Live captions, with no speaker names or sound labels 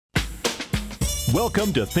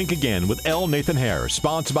Welcome to Think Again with L. Nathan Hare,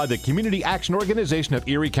 sponsored by the Community Action Organization of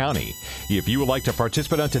Erie County. If you would like to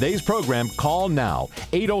participate on today's program, call now,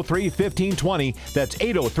 803-1520. That's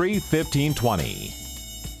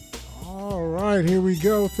 803-1520. All right, here we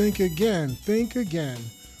go. Think Again. Think Again.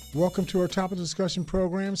 Welcome to our topic discussion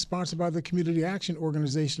program, sponsored by the Community Action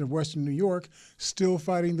Organization of Western New York, still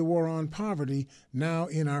fighting the war on poverty, now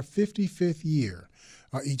in our 55th year.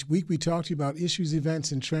 Each week we talk to you about issues,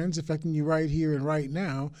 events, and trends affecting you right here and right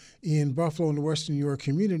now in Buffalo and the Western New York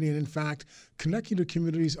community, and in fact, connecting to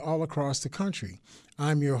communities all across the country.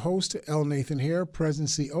 I'm your host, L. Nathan Hare,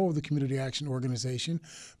 President and CEO of the Community Action Organization.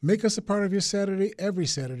 Make us a part of your Saturday, every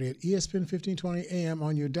Saturday at ESPN 1520 AM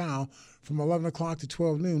on your dial from 11 o'clock to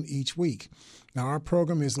 12 noon each week. Now, our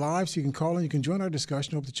program is live, so you can call in. You can join our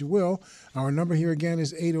discussion. Hope that you will. Our number here again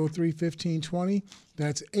is 803-1520.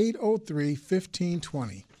 That's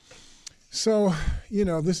 803-1520. So, you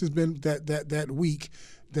know, this has been that week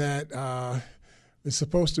that is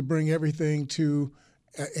supposed to bring everything to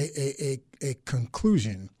a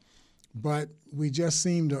conclusion, but we just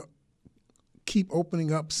seem to keep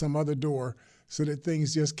opening up some other door so that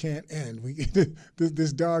things just can't end.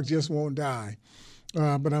 This dog just won't die.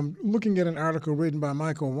 But I'm looking at an article written by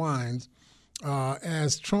Michael Wines.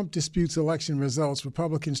 As Trump disputes election results,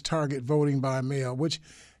 Republicans target voting by mail, which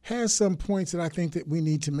has some points that I think that we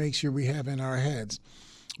need to make sure we have in our heads.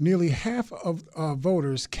 Nearly half of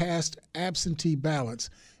voters cast absentee ballots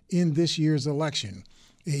in this year's election,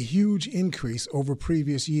 a huge increase over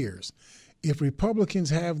previous years. If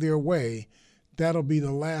Republicans have their way, that'll be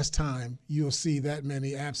the last time you'll see that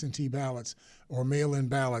many absentee ballots or mail-in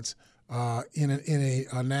ballots in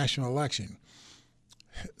a national election.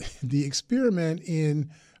 The experiment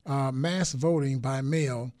in mass voting by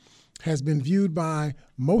mail has been viewed by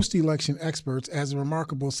most election experts as a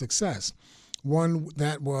remarkable success, one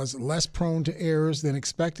that was less prone to errors than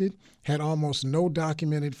expected, had almost no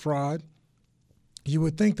documented fraud. You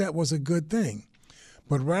would think that was a good thing.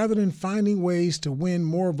 But rather than finding ways to win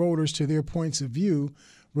more voters to their points of view,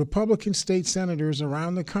 Republican state senators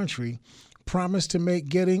around the country promised to make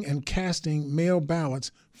getting and casting mail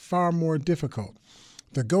ballots far more difficult.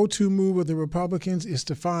 The go-to move of the Republicans is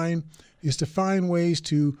to find ways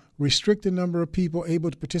to restrict the number of people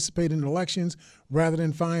able to participate in elections rather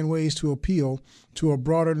than find ways to appeal to a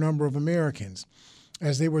broader number of Americans.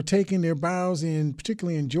 As they were taking their bows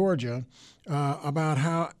particularly in Georgia, about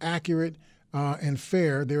how accurate and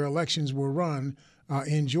fair their elections were run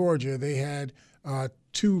in Georgia, they had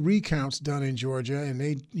 2 recounts done in Georgia, and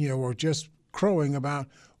they were just crowing about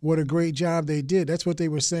what a great job they did. That's what they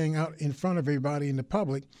were saying out in front of everybody in the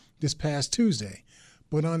public this past Tuesday.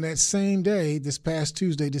 But on that same day, this past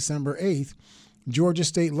Tuesday, December 8th, Georgia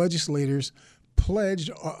state legislators pledged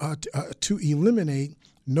to eliminate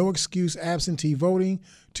no-excuse absentee voting,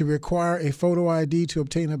 to require a photo ID to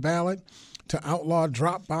obtain a ballot, to outlaw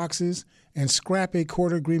drop boxes, and scrap a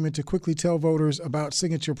court agreement to quickly tell voters about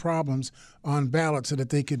signature problems on ballots so that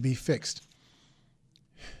they could be fixed.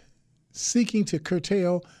 Seeking to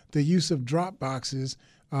curtail the use of drop boxes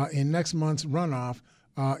in next month's runoff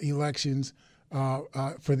elections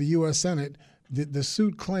for the U.S. Senate, the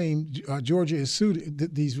suit claimed Georgia is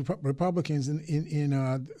sued. These Republicans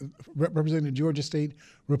in representing the Georgia State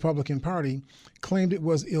Republican Party claimed it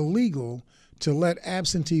was illegal to let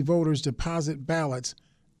absentee voters deposit ballots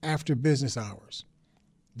after business hours.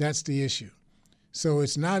 That's the issue. So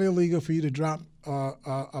it's not illegal for you to drop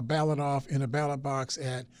a ballot off in a ballot box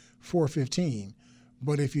at 4:15,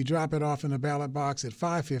 but if you drop it off in a ballot box at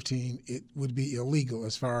 5:15, it would be illegal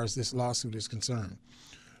as far as this lawsuit is concerned.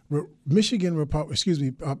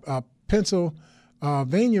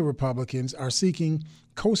 Pennsylvania Republicans are seeking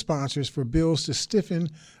co-sponsors for bills to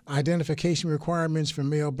stiffen identification requirements for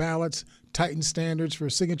mail ballots, tighten standards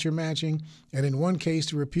for signature matching, and in one case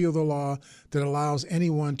to repeal the law that allows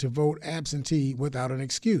anyone to vote absentee without an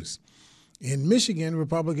excuse. In Michigan,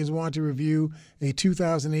 Republicans want to review a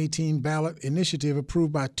 2018 ballot initiative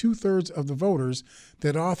approved by 2/3 of the voters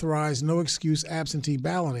that authorized no-excuse absentee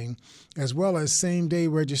balloting, as well as same-day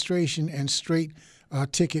registration and straight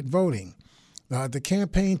ticket voting. The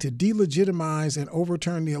campaign to delegitimize and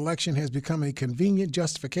overturn the election has become a convenient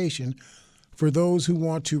justification for those who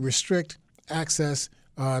want to restrict access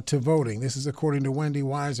to voting. This is according to Wendy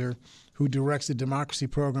Weiser, who directs the democracy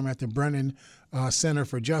program at the Brennan Center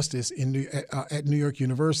for Justice at New York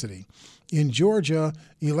University. In Georgia,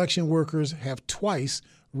 election workers have twice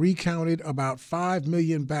recounted about 5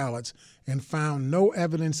 million ballots and found no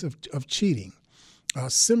evidence of cheating.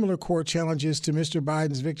 Similar court challenges to Mr.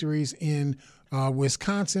 Biden's victories in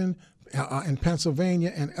Wisconsin and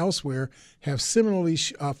Pennsylvania and elsewhere have similarly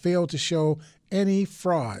failed to show any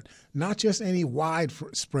fraud, not just any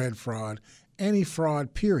widespread fraud, any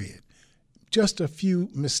fraud, period. Just a few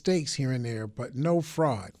mistakes here and there, but no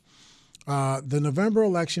fraud. The November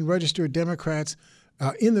election, registered Democrats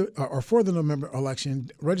for the November election,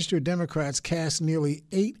 registered Democrats cast nearly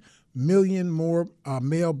 8 million more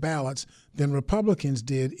mail ballots than Republicans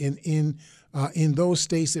did in those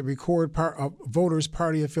states that record voters'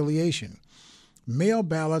 party affiliation. Mail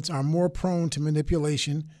ballots are more prone to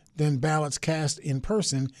manipulation than ballots cast in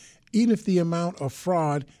person, even if the amount of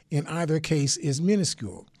fraud in either case is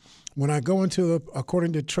minuscule. When I go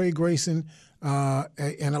according to Trey Grayson,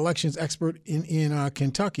 an elections expert in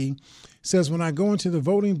Kentucky, says when I go into the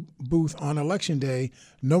voting booth on Election Day,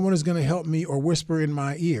 no one is going to help me or whisper in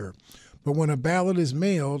my ear. But when a ballot is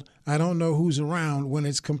mailed, I don't know who's around when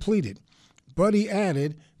it's completed. But he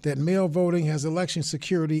added that mail voting has election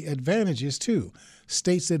security advantages too.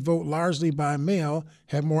 States that vote largely by mail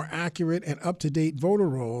have more accurate and up-to-date voter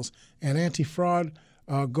rolls and anti-fraud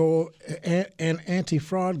goal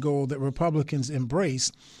that Republicans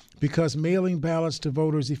embrace, because mailing ballots to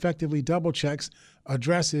voters effectively double checks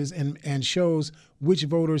addresses and shows which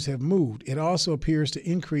voters have moved. It also appears to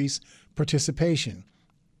increase participation.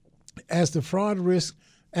 As for fraud risk,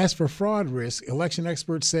 election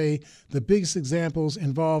experts say the biggest examples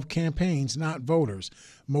involve campaigns, not voters.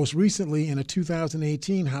 Most recently, in a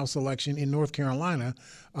 2018 House election in North Carolina,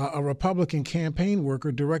 a Republican campaign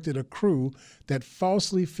worker directed a crew that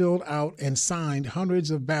falsely filled out and signed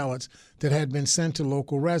hundreds of ballots that had been sent to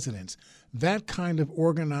local residents. That kind of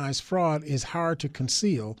organized fraud is hard to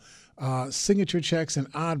conceal. Signature checks and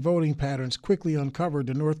odd voting patterns quickly uncovered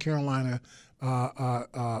the North Carolina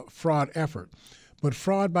fraud effort. But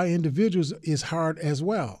fraud by individuals is hard as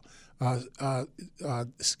well.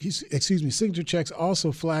 Signature checks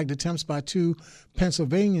also flagged attempts by 2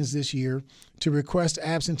 Pennsylvanians this year to request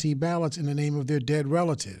absentee ballots in the name of their dead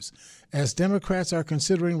relatives. As Democrats are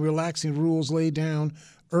considering relaxing rules laid down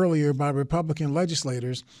earlier by Republican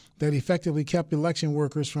legislators that effectively kept election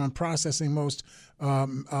workers from processing most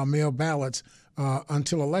mail ballots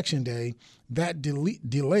until Election Day, that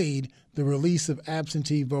delayed the release of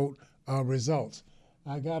absentee vote results.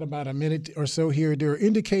 I got about a minute or so here. There are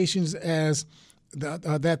indications that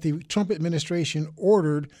the Trump administration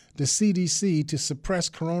ordered the CDC to suppress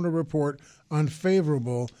corona report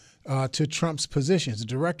unfavorable to Trump's positions. The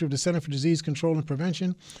director of the Center for Disease Control and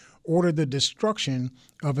Prevention ordered the destruction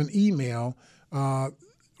of an email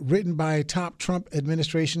written by a top Trump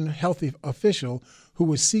administration health official who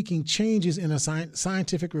was seeking changes in a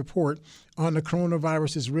scientific report on the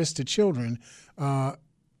coronavirus's risk to children,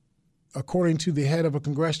 according to the head of a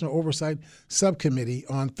congressional oversight subcommittee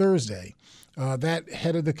on Thursday. That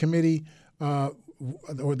head of the committee, or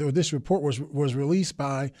this report was released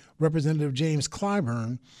by Representative James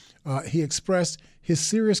Clyburn. He expressed his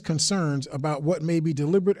serious concerns about what may be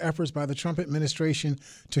deliberate efforts by the Trump administration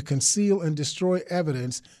to conceal and destroy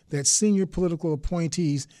evidence that senior political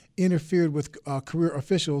appointees interfered with career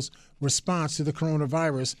officials' response to the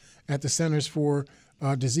coronavirus at the Centers for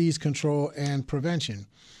Disease Control and Prevention.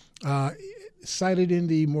 Cited in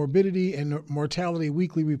the Morbidity and Mortality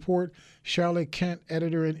Weekly Report, Charlotte Kent,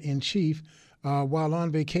 editor-in-chief, while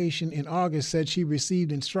on vacation in August, said she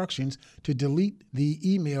received instructions to delete the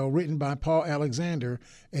email written by Paul Alexander,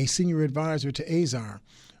 a senior advisor to Azar,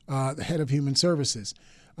 the head of Human Services.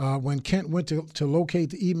 When Kent went to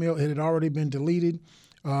locate the email, it had already been deleted.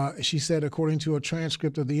 She said, according to a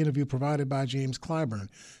transcript of the interview provided by James Clyburn.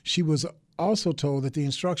 She was also told that the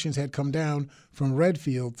instructions had come down from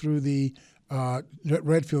Redfield, the head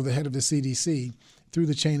of the CDC, through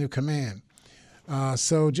the chain of command. I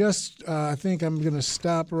think I'm going to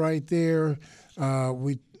stop right there. I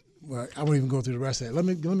won't even go through the rest of it. Let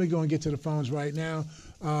me go and get to the phones right now.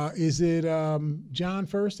 Is it John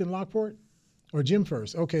first in Lockport or Jim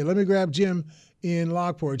first? Okay, let me grab Jim in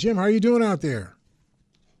Lockport. Jim, how are you doing out there?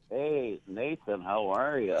 Hey, Nathan, how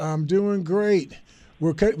are you? I'm doing great.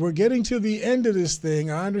 We're getting to the end of this thing.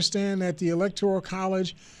 I understand that the Electoral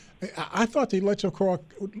College, I thought the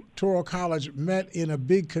Electoral College met in a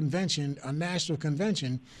big convention, a national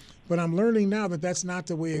convention, but I'm learning now that that's not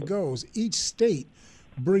the way it goes. Each state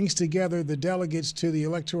brings together the delegates to the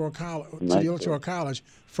Electoral College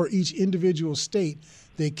for each individual state.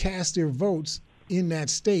 They cast their votes in that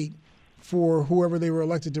state for whoever they were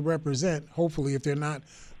elected to represent, hopefully if they're not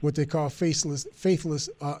what they call faithless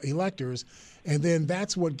electors. And then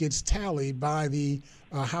that's what gets tallied by the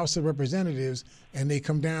House of Representatives, and they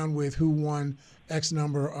come down with who won X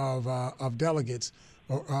number of delegates,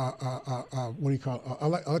 or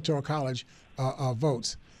Electoral College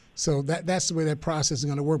votes. So that's the way that process is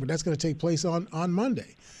going to work, but that's going to take place on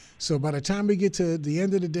Monday. So by the time we get to the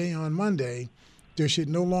end of the day on Monday, there should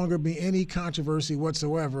no longer be any controversy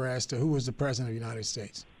whatsoever as to who was the president of the United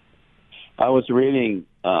States. I was reading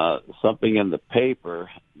something in the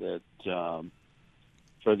paper that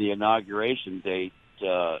for the inauguration date,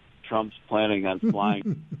 Trump's planning on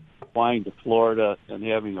flying to Florida and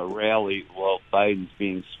having a rally while Biden's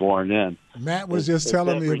being sworn in. Matt was just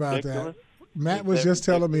telling me about that. Matt was just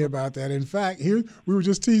telling me about that. In fact, here we were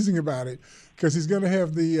just teasing about it because he's going to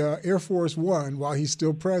have the Air Force One while he's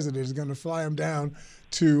still president. He's going to fly him down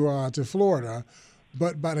to Florida.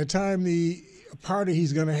 But by the time the party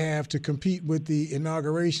he's going to have to compete with the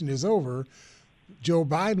inauguration is over, Joe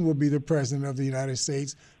Biden will be the president of the United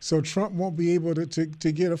States. So Trump won't be able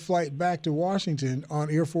to get a flight back to Washington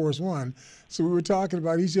on Air Force One. So we were talking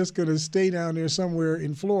about he's just going to stay down there somewhere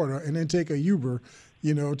in Florida and then take a Uber,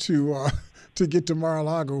 to get to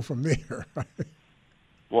Mar-a-Lago from there.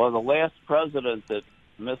 Well, the last president that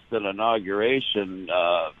missed an inauguration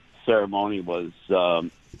ceremony was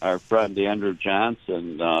our friend Andrew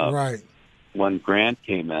Johnson. Right. When Grant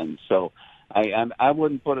came in. So I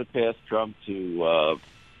wouldn't put it past Trump to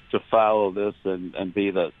follow this and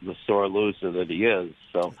be the sore loser that he is.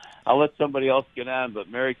 So I'll let somebody else get on, but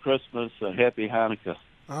Merry Christmas and Happy Hanukkah.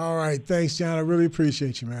 All right. Thanks, John. I really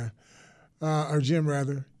appreciate you, man. Or Jim,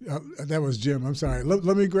 rather. That was Jim. I'm sorry.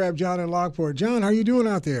 Let me grab John in Lockport. John, how you doing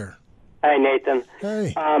out there? Hi, Nathan.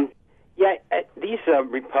 Hey. These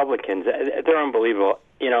Republicans, they're unbelievable.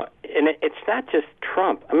 And it's not just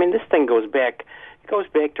Trump. I mean, this thing goes back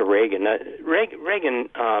to Reagan. Reagan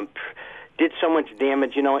did so much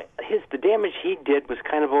damage. The damage he did was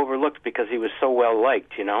kind of overlooked because he was so well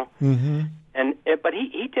liked. Mm-hmm. But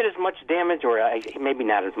he did as much damage, or maybe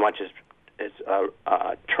not as much as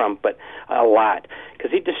Trump, but a lot, because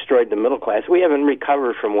he destroyed the middle class. We haven't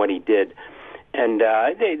recovered from what he did, and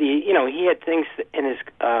he had things in his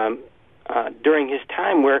during his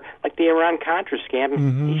time where, like the Iran-Contra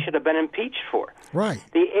scam, he should have been impeached for. Right.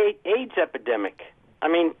 The AIDS epidemic. I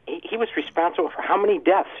mean, he was responsible for how many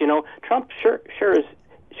deaths? Trump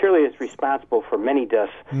surely is responsible for many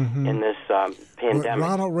deaths in this pandemic.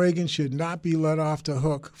 Ronald Reagan should not be let off the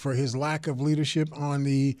hook for his lack of leadership on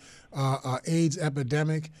the AIDS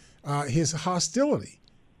epidemic. His hostility,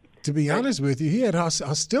 to be honest with you, he had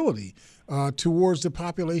hostility towards the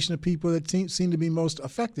population of people that seem to be most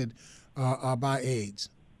affected by AIDS.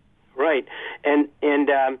 Right, and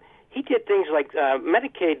he did things like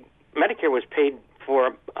Medicare was paid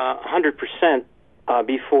for 100%.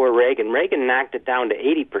 Before Reagan. Reagan knocked it down to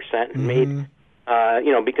 80% and made,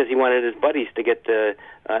 because he wanted his buddies to get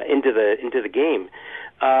into the game.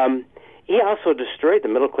 He also destroyed the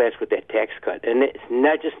middle class with that tax cut, and it's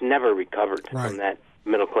just never recovered from that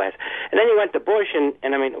middle class. And then he went to Bush, and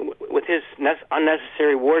I mean, with his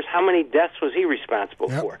unnecessary wars, how many deaths was he responsible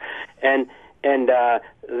for? And then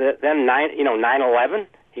 9/11,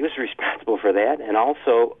 he was responsible for that, and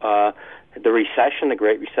also the recession, the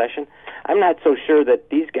Great Recession. I'm not so sure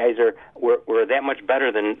that these guys were that much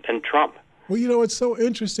better than Trump. Well, it's so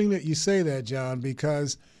interesting that you say that, John,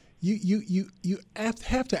 because you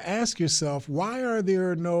have to ask yourself, why are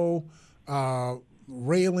there no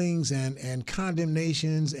railings and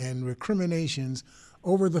condemnations and recriminations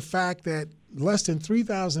over the fact that less than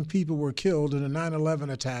 3,000 people were killed in a 9/11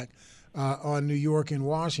 attack on New York and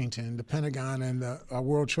Washington, the Pentagon and the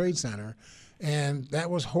World Trade Center? And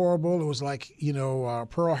that was horrible. It was like,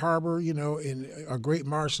 Pearl Harbor, in a great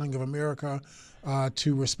marshaling of America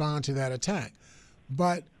to respond to that attack.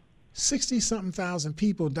 But 60-something thousand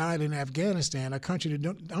people died in Afghanistan, a country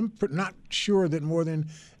that I'm not sure that more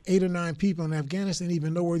than 8 or 9 people in Afghanistan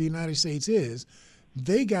even know where the United States is.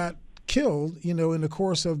 They got killed, in the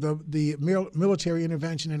course of the military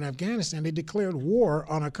intervention in Afghanistan. They declared war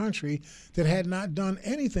on a country that had not done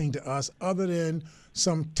anything to us other than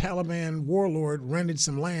some Taliban warlord rented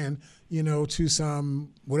some land, to some,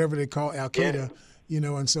 whatever they call Al-Qaeda,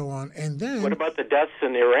 and so on. And then... What about the deaths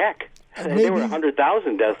in Iraq? There were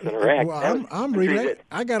 100,000 deaths in Iraq. Well, I'm reading it.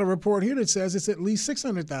 I got a report here that says it's at least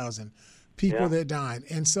 600,000 people that died.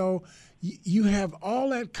 And so you have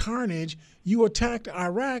all that carnage. You attacked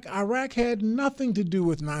Iraq. Iraq had nothing to do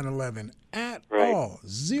with 9/11 at all.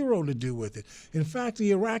 Zero to do with it. In fact,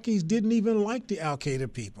 the Iraqis didn't even like the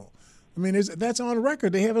Al-Qaeda people. I mean, that's on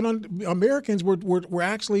record. They have it on. Americans were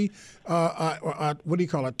actually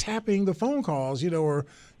tapping the phone calls,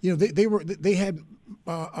 they had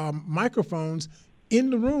microphones in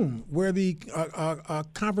the room where the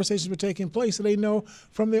conversations were taking place, so they know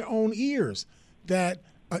from their own ears that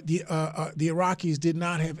the Iraqis did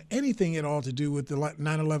not have anything at all to do with the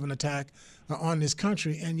 9/11 attack on this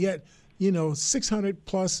country, and yet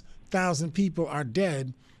 600+ thousand people are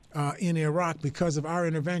dead in Iraq because of our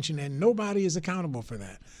intervention, and nobody is accountable for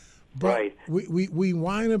that. But we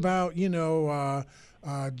whine about,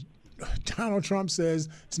 Donald Trump says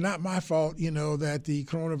it's not my fault, that the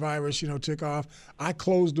coronavirus, took off. I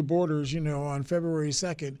closed the borders, on February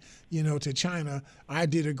 2nd, to China. I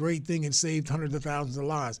did a great thing and saved hundreds of thousands of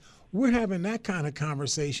lives. We're having that kind of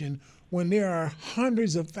conversation when there are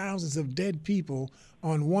hundreds of thousands of dead people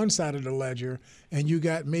on one side of the ledger, and you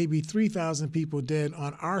got maybe 3,000 people dead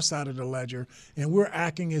on our side of the ledger, and we're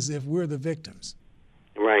acting as if we're the victims.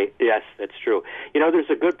 Right. Yes, that's true. There's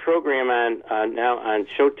a good program on now on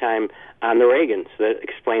Showtime on the Reagans that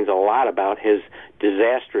explains a lot about his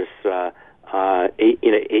disastrous 8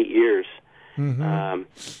 years. Mm-hmm.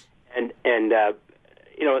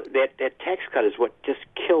 That tax cut is what just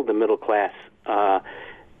killed the middle class,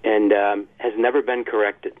 and has never been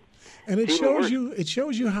corrected. And it shows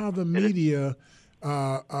you how the media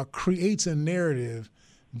creates a narrative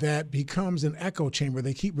that becomes an echo chamber.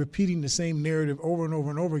 They keep repeating the same narrative over and over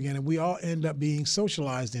and over again, and we all end up being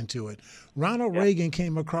socialized into it. Ronald Reagan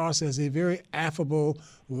came across as a very affable,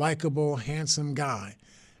 likable, handsome guy.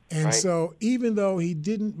 And so even though he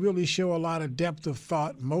didn't really show a lot of depth of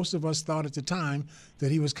thought, most of us thought at the time that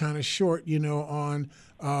he was kind of short, on,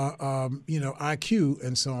 IQ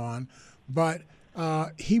and so on. But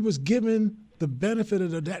he was given the benefit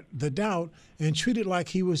of the doubt and treated like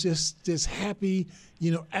he was just this happy,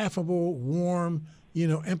 affable, warm,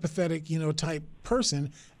 empathetic, type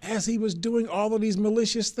person as he was doing all of these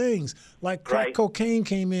malicious things. Like crack cocaine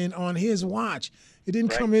came in on his watch. It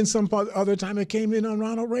didn't come in some other time. It came in on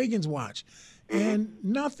Ronald Reagan's watch. Mm-hmm. And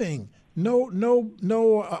nothing, no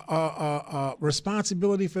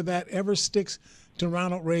responsibility for that ever sticks to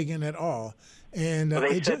Ronald Reagan at all. And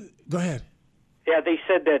go ahead. Yeah, they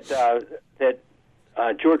said that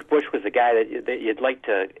George Bush was the guy that you'd like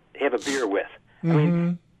to have a beer with. Mm-hmm. I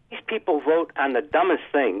mean, these people vote on the dumbest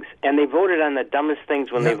things, and they voted on the dumbest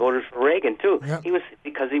things when they voted for Reagan too. Yep.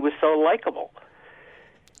 Because he was so likable.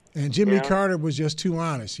 And Jimmy Carter was just too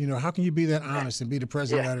honest. How can you be that honest and be the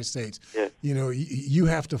president of the United States? Yeah. You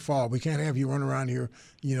have to fall. We can't have you run around here,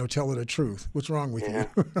 telling the truth. What's wrong with you?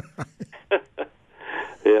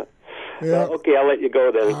 Yeah. Well, okay, I'll let you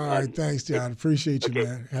go then. All right, thanks, John. Appreciate you,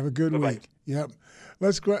 man. Have a good week. Yep.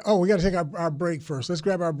 We got to take our break first. Let's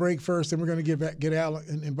grab our break first, and we're going to get Al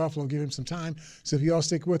in Buffalo, give him some time. So if you all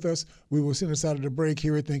stick with us, we will send us out of the break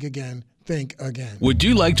here at Think Again. Think again. Would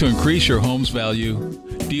you like to increase your home's value?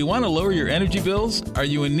 Do you want to lower your energy bills? Are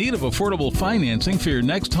you in need of affordable financing for your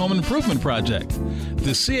next home improvement project?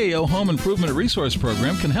 The CAO Home Improvement Resource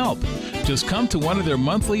Program can help. Just come to one of their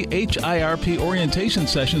monthly HIRP orientation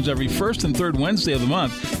sessions every first and third Wednesday of the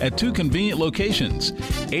month at 2 convenient locations.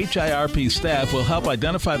 HIRP staff will help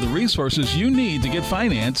identify the resources you need to get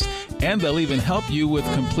financed, and they'll even help you with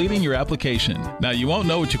completing your application. Now, you won't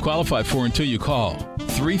know what you qualify for until you call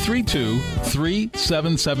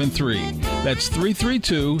 332-3773. That's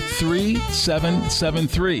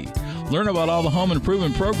 332-3773. Learn about all the home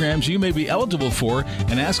improvement programs you may be eligible for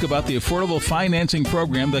and ask about the affordable financing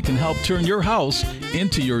program that can help turn your house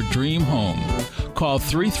into your dream home. Call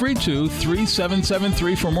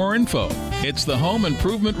 332-3773 for more info. It's the Home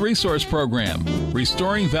Improvement Resource Program,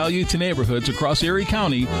 restoring value to neighborhoods across Erie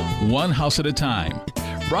County, one house at a time.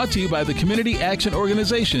 Brought to you by the Community Action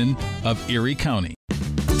Organization of Erie County.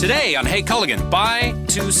 Today on Hey Culligan, buy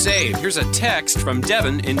to save. Here's a text from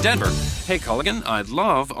Devin in Denver. Hey Culligan, I'd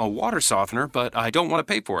love a water softener, but I don't want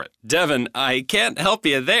to pay for it. Devin, I can't help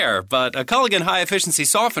you there, but a Culligan high-efficiency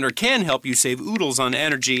softener can help you save oodles on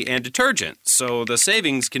energy and detergent, so the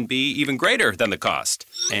savings can be even greater than the cost.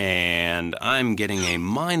 And I'm getting a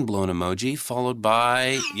mind-blown emoji followed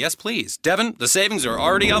by, yes please. Devin, the savings are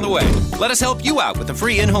already on the way. Let us help you out with a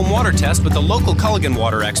free in-home water test with the local Culligan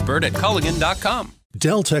water expert at Culligan.com.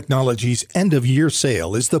 Dell Technologies' end-of-year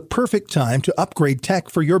sale is the perfect time to upgrade tech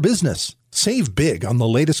for your business. Save big on the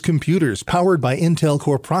latest computers powered by Intel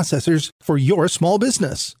Core processors for your small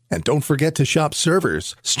business. And don't forget to shop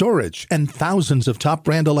servers, storage, and thousands of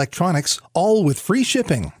top-brand electronics, all with free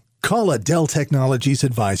shipping. Call a Dell Technologies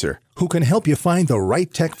advisor who can help you find the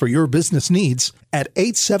right tech for your business needs at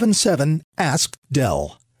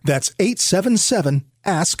 877-ASK-DELL. That's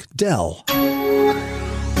 877-ASK-DELL.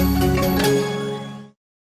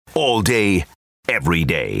 All day, every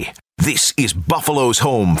day. This is Buffalo's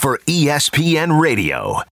home for ESPN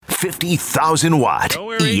Radio. 50,000 watt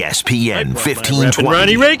ESPN 1520.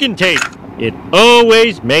 Ronnie Reagan tape. It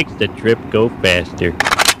always makes the trip go faster.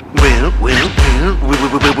 Well.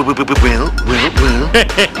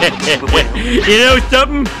 You know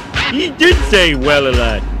something? He did say well a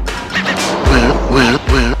lot.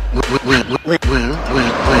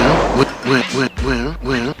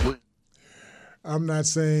 I'm not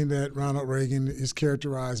saying that Ronald Reagan is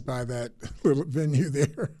characterized by that little venue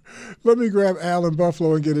there. Let me grab Al in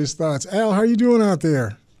Buffalo and get his thoughts. Al, how are you doing out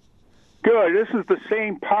there? Good. This is the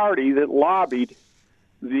same party that lobbied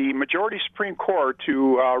the majority Supreme Court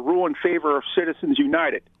to rule in favor of Citizens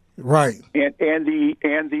United. Right. And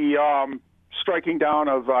the striking down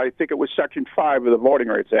of, I think it was Section 5 of the Voting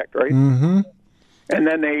Rights Act, right? Mm-hmm. And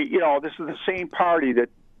then they, this is the same party that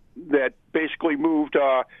basically moved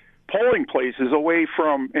polling places away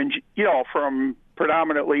from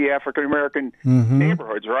predominantly African American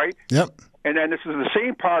neighborhoods, right? Yep. And then this is the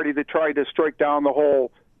same party that tried to strike down the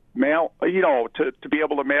whole mail, to be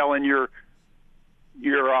able to mail in your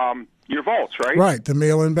votes, right? Right, the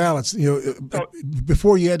mail-in ballots.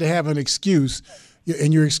 Before you had to have an excuse,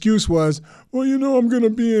 and your excuse was, well, I'm going to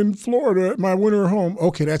be in Florida at my winter home.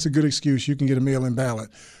 Okay, that's a good excuse. You can get a mail-in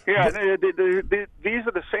ballot. Yeah, these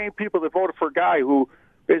are the same people that voted for a guy who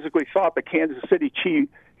basically thought the Kansas City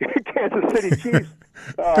Chiefs lived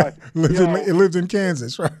in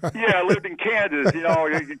Kansas, right? Yeah, lived in Kansas.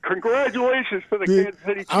 Congratulations to the Kansas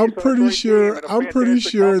City Chiefs. I'm pretty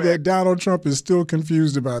sure that Donald Trump is still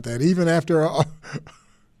confused about that, even after all.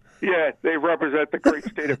 Yeah, they represent the great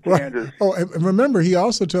state of Kansas. Right. Oh, and remember, he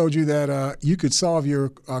also told you that you could solve your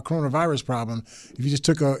coronavirus problem if you just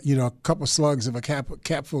took a couple slugs of a cap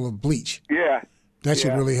full of bleach. Yeah, that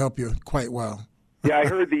should really help you quite well. Yeah, I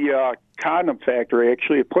heard the condom factory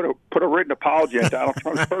actually put a written apology on Donald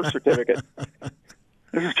Trump's birth certificate.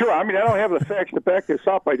 This is true. I mean, I don't have the facts to back this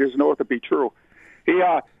up. I just know it to be true.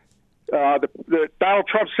 The Donald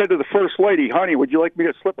Trump said to the First Lady, "Honey, would you like me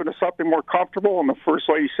to slip into something more comfortable?" And the First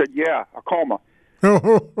Lady said, "Yeah, a coma."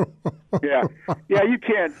 Yeah, you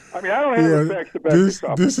can. I mean, I don't have the facts to back this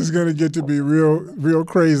up. This is going to get to be real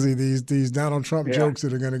crazy. These Donald Trump jokes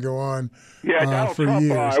that are going to go on. Yeah, Donald for Trump.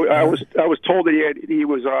 Years. I was told that he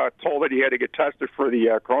was told that he had to get tested for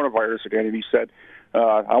the coronavirus again, and he said,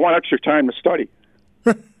 "I want extra time to study."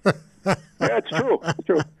 Yeah, it's true. It's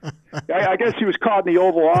true. I guess he was caught in the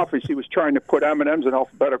Oval Office. He was trying to put M&Ms in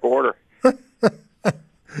alphabetical order.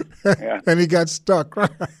 Yeah. And he got stuck, right?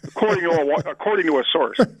 According to a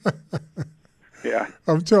source. Yeah.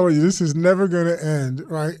 I'm telling you, this is never going to end,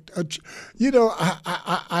 right?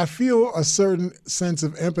 I feel a certain sense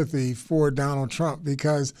of empathy for Donald Trump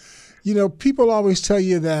because, people always tell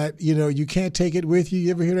you that, you can't take it with you. You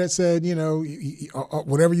ever hear that said,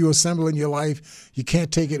 whatever you assemble in your life, you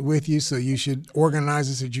can't take it with you, so you should organize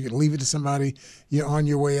it so that you can leave it to somebody on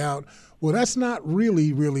your way out. Well, that's not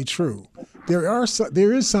really, really true. There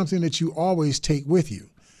is something that you always take with you,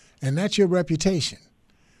 and that's your reputation.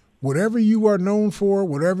 Whatever you are known for,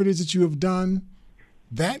 whatever it is that you have done,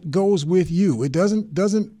 that goes with you. It doesn't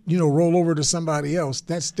roll over to somebody else.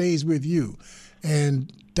 That stays with you.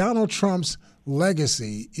 And Donald Trump's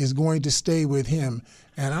legacy is going to stay with him.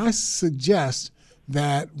 And I suggest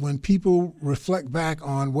that when people reflect back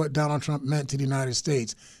on what Donald Trump meant to the United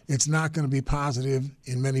States, it's not going to be positive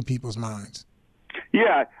in many people's minds.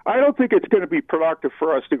 Yeah, I don't think it's going to be productive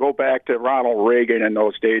for us to go back to Ronald Reagan in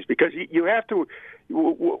those days because we have to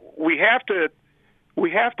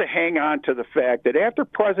hang on to the fact that after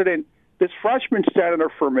this freshman senator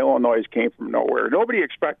from Illinois came from nowhere. Nobody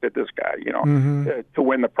expected this guy, to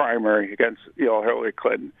win the primary against Hillary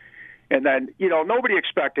Clinton, and then nobody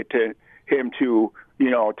expected him to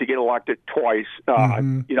get elected twice.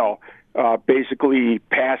 Basically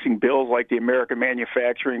passing bills like the American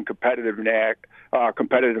Manufacturing Competitive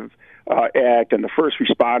Act and the First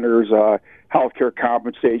Responders Healthcare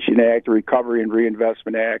Compensation Act, the Recovery and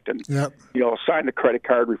Reinvestment Act, and signed the Credit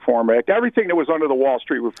Card Reform Act. Everything that was under the Wall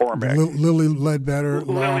Street Reform Act. Lilly Ledbetter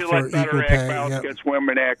Law for Equal Pay, Violence Against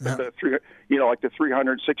Women Act, the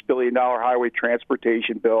 $306 billion highway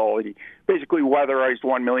transportation bill. He basically weatherized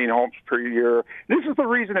 1 million homes per year. This is the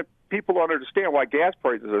reason that people don't understand why gas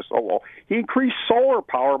prices are so low. He increased solar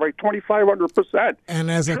power by 2,500%.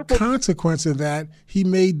 And as a consequence of that, he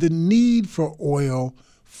made the need for oil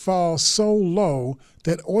fall so low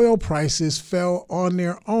that oil prices fell on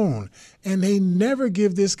their own. And they never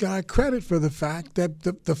give this guy credit for the fact that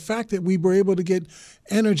the fact that we were able to get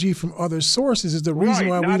energy from other sources is the reason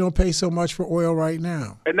why we don't pay so much for oil right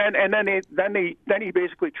now. And then he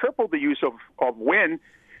basically tripled the use of wind,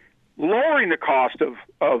 lowering the cost of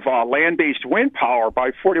land-based wind power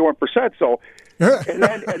by 41%. So,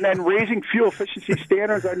 and then raising fuel efficiency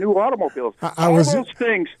standards on new automobiles. All those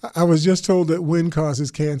things. I was just told that wind causes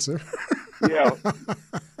cancer. Yeah.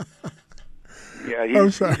 Yeah,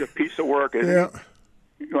 he's a piece of work. Isn't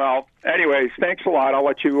he? Well, anyways, thanks a lot. I'll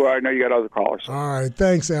let you know you got other callers. All right.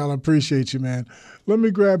 Thanks, Al. I appreciate you, man. Let me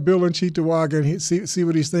grab Bill in Cheektowaga and see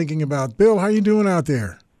what he's thinking about. Bill, how you doing out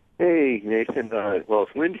there? Hey, Nathan. Well,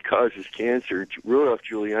 if wind causes cancer, Rudolph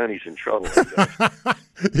Giuliani's in trouble.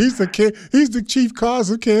 He's the chief cause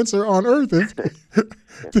of cancer on Earth.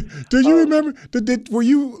 Did you remember? Were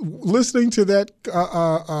you listening to that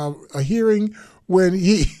a hearing when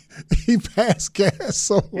he passed gas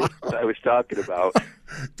so loud? I was talking about.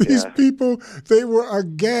 These people, they were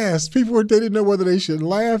aghast. They didn't know whether they should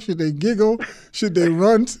laugh, should they giggle, should they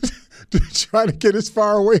run to try to get as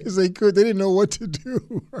far away as they could. They didn't know what to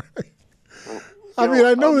do. Right? I mean,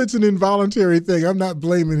 I know it's an involuntary thing. I'm not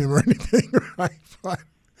blaming him or anything, right? But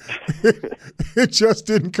it just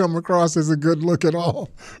didn't come across as a good look at all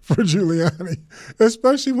for Giuliani,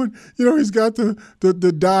 especially when, he's got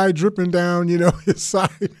the dye dripping down, his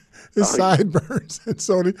sideburns. And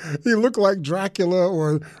so he looked like Dracula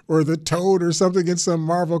or the Toad or something in some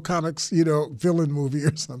Marvel Comics, villain movie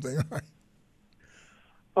or something, right?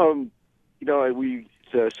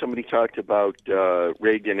 Somebody talked about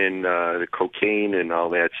Reagan and the cocaine and all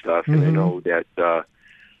that stuff, and I know that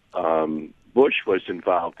Bush was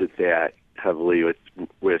involved with that heavily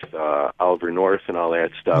with Oliver North and all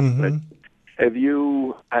that stuff. But have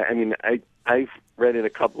you? I've read in a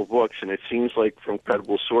couple of books, and it seems like from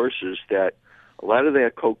credible sources that a lot of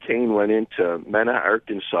that cocaine went into Mena,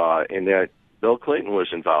 Arkansas, and that Bill Clinton was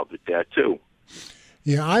involved with that too.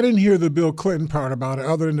 Yeah, I didn't hear the Bill Clinton part about it,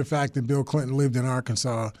 other than the fact that Bill Clinton lived in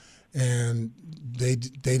Arkansas, and they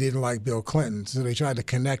didn't like Bill Clinton, so they tried to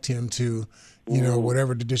connect him to,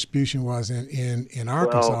 whatever the distribution was in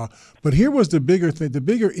Arkansas. Well, but here was the bigger thing. The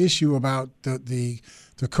bigger issue about the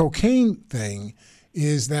cocaine thing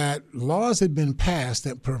is that laws had been passed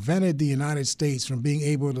that prevented the United States from being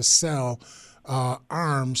able to sell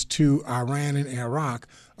arms to Iran and Iraq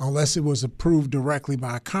unless it was approved directly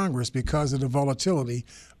by Congress because of the volatility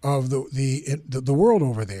of the world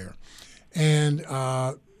over there. And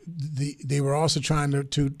they were also trying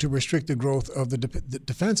to restrict the growth of the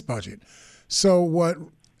defense budget. So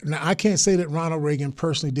now I can't say that Ronald Reagan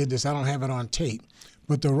personally did this. I don't have it on tape.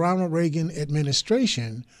 But the Ronald Reagan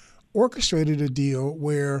administration orchestrated a deal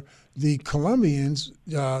where the Colombians,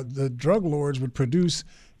 the drug lords, would produce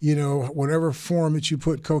whatever form that you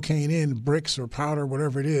put cocaine in, bricks or powder,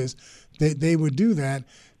 whatever it is, they would do that.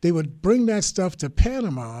 They would bring that stuff to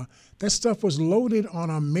Panama. That stuff was loaded on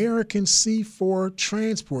American C-4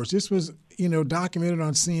 transports. This was, documented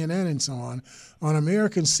on CNN and so on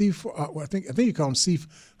American C-4, I think you call them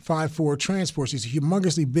C-54 transports, these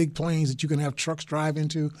humongously big planes that you can have trucks drive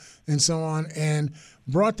into and so on, and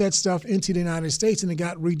brought that stuff into the United States, and it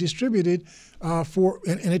got redistributed and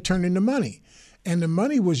it turned into money. And the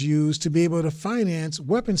money was used to be able to finance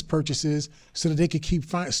weapons purchases so that they could keep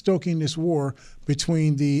stoking this war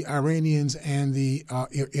between the Iranians and the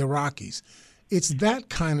Iraqis. It's that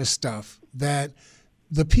kind of stuff that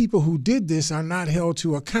the people who did this are not held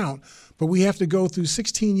to account, but we have to go through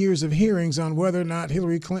 16 years of hearings on whether or not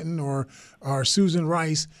Hillary Clinton or Susan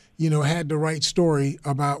Rice, had the right story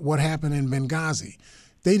about what happened in Benghazi.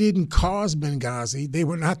 They didn't cause Benghazi. They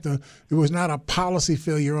were not it was not a policy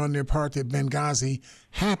failure on their part that Benghazi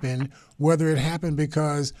happened, whether it happened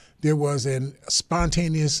because there was a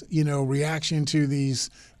spontaneous, reaction to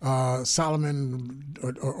these Solomon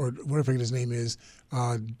or whatever his name is,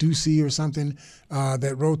 Ducey or something,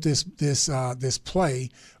 that wrote this play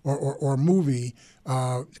or movie,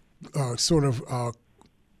 sort of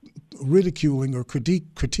ridiculing or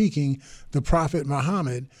critiquing the Prophet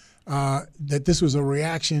Muhammad. That this was a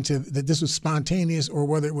reaction to that this was spontaneous, or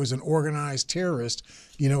whether it was an organized terrorist,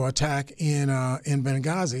 attack in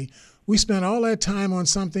Benghazi. We spent all that time on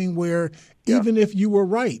something where even if you were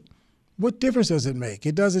right, what difference does it make?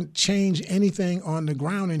 It doesn't change anything on the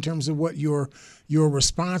ground in terms of what your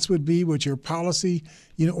response would be, what your policy,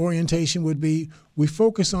 orientation would be. We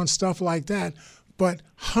focus on stuff like that, but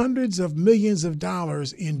hundreds of millions of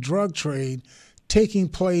dollars in drug trade taking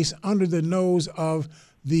place under the nose of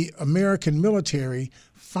the American military,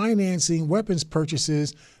 financing weapons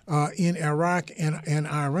purchases in Iraq and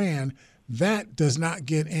Iran, that does not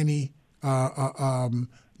get any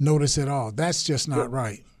notice at all. That's just not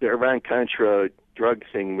right. The Iran-Contra drug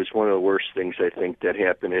thing was one of the worst things, I think, that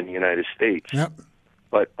happened in the United States. Yep.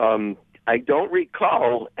 But I don't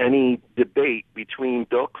recall any debate between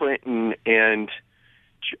Bill Clinton and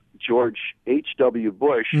George H.W.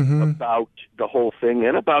 Bush about the whole thing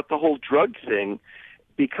and about the whole drug thing,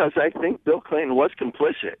 because I think Bill Clinton was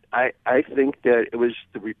complicit. I think that it was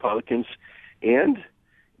the Republicans and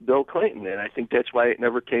Bill Clinton, and I think that's why it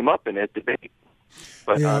never came up in that debate.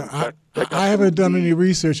 But, yeah, I haven't done any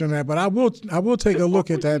research on that, but I will take a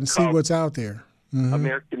look at that and see what's out there. Mm-hmm.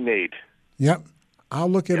 American made. Yep. I'll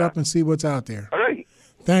look it up and see what's out there. All right.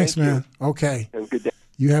 Thanks, Thank man. You. Okay. Have a good day.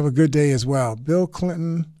 You have a good day as well. Bill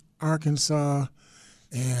Clinton, Arkansas,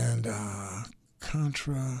 and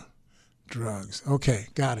Contra drugs. Okay,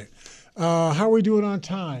 got it. How are we doing on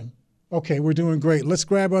time? Okay, we're doing great. Let's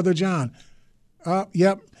grab Other John.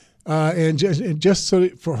 Yep. And just so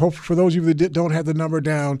that for those of you that don't have the number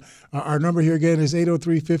down, our number here again is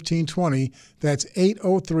 803-1520. That's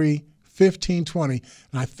 803-1520.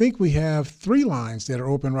 And I think we have 3 lines that are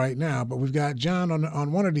open right now, but we've got John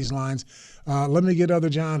on one of these lines. Let me get Other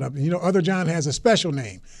John up. You know, Other John has a special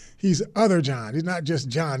name. He's Other John. He's not just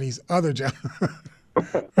John. He's Other John.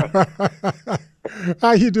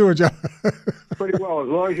 How you doing, John? Pretty well, as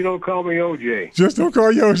long as you don't call me OJ. Just don't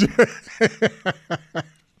call you OJ.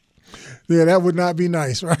 Yeah, that would not be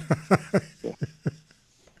nice, right?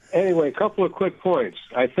 Anyway, a couple of quick points.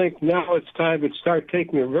 I think now it's time to start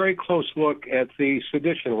taking a very close look at the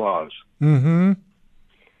sedition laws. Mm-hmm.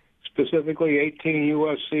 Specifically 18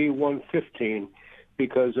 U.S.C. 115,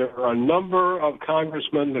 because there are a number of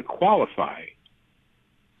congressmen that qualify,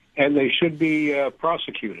 and they should be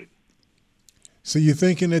prosecuted. So you're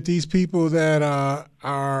thinking that these people that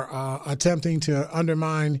are attempting to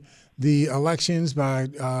undermine the elections by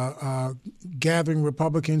gathering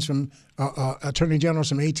Republicans from attorney generals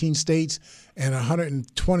from 18 states and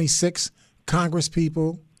 126 Congress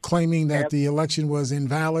people claiming that the election was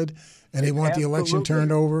invalid and they want the election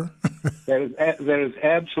turned over? That is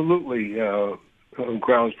absolutely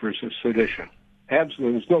grounds for sedition.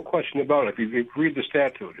 Absolutely. There's no question about it. If you read the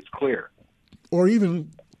statute, it's clear. Or even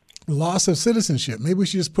loss of citizenship. Maybe we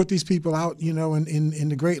should just put these people out, you know, in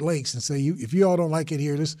the Great Lakes and say, if you all don't like it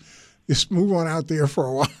here, just move on out there for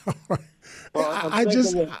a while. Well,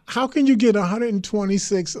 how can you get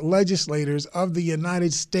 126 legislators of the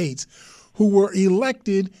United States who were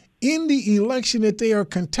elected in the election that they are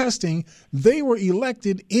contesting? They were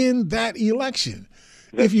elected in that election.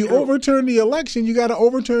 If you overturn the election, you got to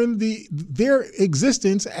overturn their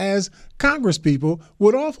existence as congresspeople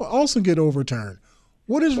would also get overturned.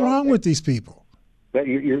 What is wrong with these people?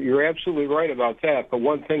 You're absolutely right about that. But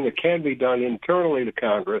one thing that can be done internally to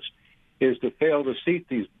Congress is to fail to seat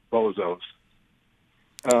these bozos.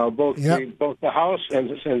 Both the House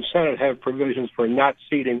and Senate have provisions for not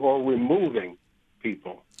seating or removing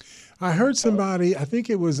people. I heard somebody, I think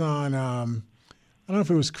it was on, I don't know if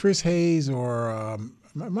it was Chris Hayes or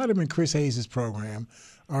it might have been Chris Hayes' program,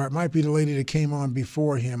 or it might be the lady that came on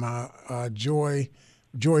before him, Joy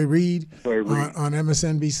Reid on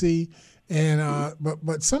MSNBC. And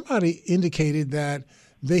but somebody indicated that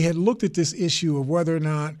they had looked at this issue of whether or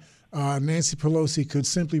not Nancy Pelosi could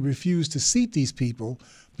simply refuse to seat these people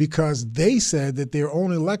because they said that their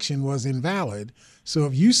own election was invalid. So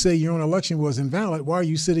if you say your own election was invalid, why are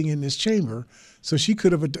you sitting in this chamber? So she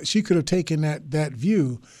could have taken that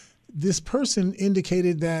view. This person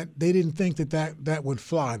indicated that they didn't think that would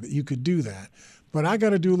fly, that you could do that. But I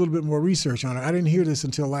got to do a little bit more research on it. I didn't hear this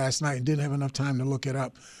until last night and didn't have enough time to look it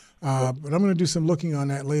up. But I'm going to do some looking on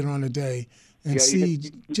that later on today and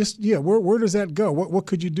where does that go? What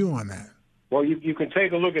could you do on that? Well, you can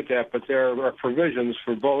take a look at that, but there are provisions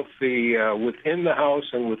for both the within the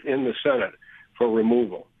House and within the Senate for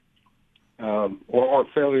removal or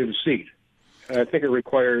failure to seat. And I think it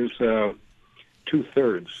requires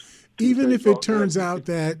 2/3. Even if it turns out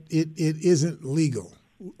that it isn't legal,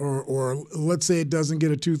 or let's say it doesn't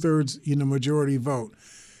get a 2/3 majority vote,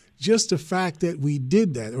 just the fact that we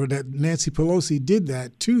did that, or that Nancy Pelosi did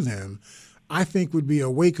that to them, I think would be a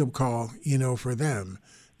wake-up call, for them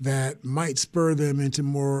that might spur them into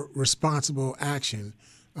more responsible action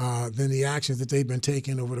than the actions that they've been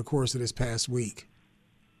taking over the course of this past week.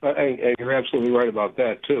 And you're absolutely right about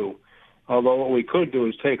that, too. Although what we could do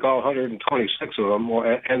is take all 126 of them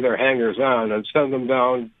and their hangers-on and send them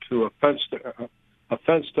down to a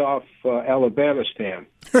fenced-off Alabama stand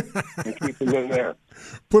and keep them in there.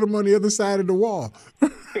 Put them on the other side of the wall.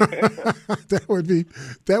 That would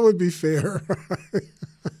be fair.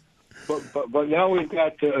 But now we've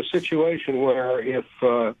got a situation where if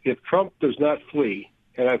Trump does not flee,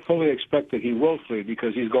 and I fully expect that he will flee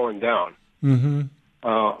because he's going down, mm-hmm.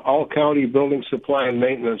 All county building supply and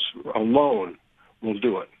maintenance alone will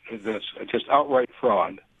do it. That's just outright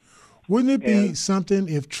fraud. Wouldn't it be something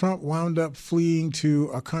if Trump wound up fleeing to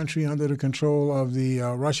a country under the control of the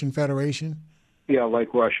Russian Federation? Yeah,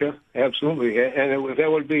 like Russia, absolutely. And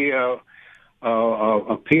that would be a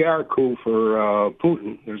PR coup for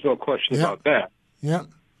Putin. There's no question about that. Yeah.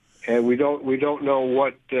 And we don't know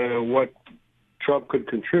what Trump could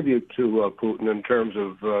contribute to Putin in terms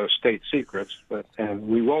of state secrets, and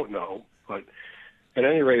we won't know. But at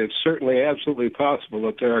any rate, it's certainly absolutely possible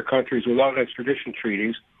that there are countries without extradition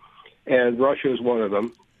treaties, and Russia is one of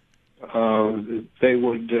them. They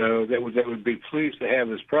would be pleased to have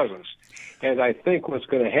his presence. And I think what's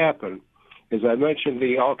going to happen is, I mentioned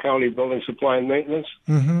the All-County Building Supply and Maintenance.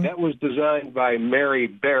 Mm-hmm. That was designed by Mary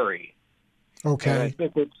Berry. Okay. And I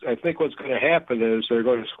think what's going to happen is they're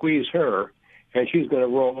going to squeeze her, and she's going to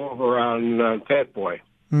roll over on Fat Boy.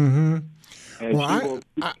 Mm-hmm. Well,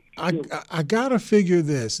 I got to figure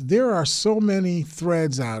this. There are so many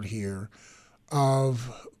threads out here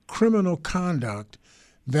of criminal conduct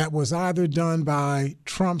that was either done by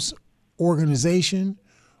Trump's organization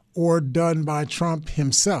or done by Trump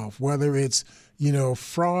himself, whether it's,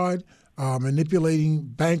 fraud, manipulating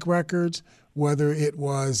bank records, whether it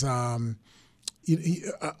was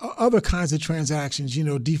other kinds of transactions,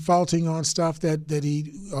 defaulting on stuff that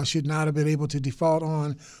he should not have been able to default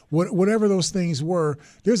on, whatever those things were.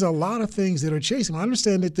 There's a lot of things that are chasing. I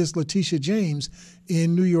understand that this Letitia James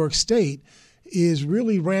in New York State is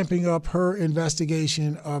really ramping up her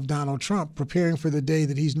investigation of Donald Trump, preparing for the day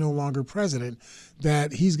that he's no longer president,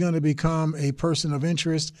 that he's going to become a person of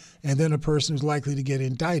interest and then a person who's likely to get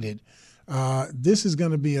indicted. This is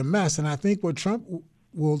going to be a mess. And I think what Trump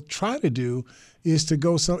will try to do is to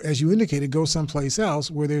go, as you indicated, go someplace else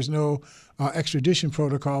where there's no extradition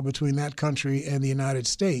protocol between that country and the United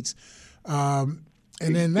States. And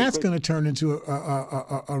then that's going to turn into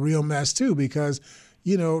a real mess, too, because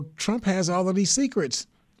Trump has all of these secrets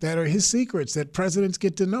that are his secrets that presidents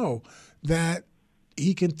get to know, that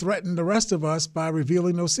he can threaten the rest of us by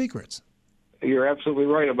revealing those secrets. You're absolutely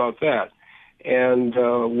right about that. And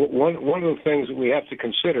one of the things that we have to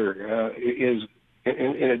consider is,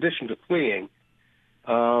 in addition to fleeing,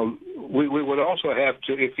 we would also have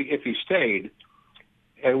to, if he stayed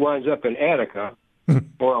and winds up in Attica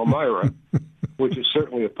or Elmira, which is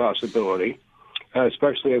certainly a possibility,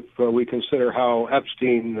 especially if we consider how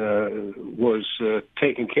Epstein was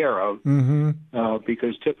taken care of,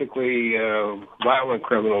 because typically violent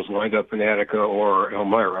criminals wind up in Attica or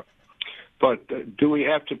Elmira. But do we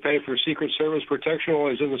have to pay for Secret Service protection while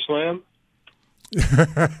he's in the slam?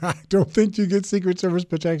 I don't think you get Secret Service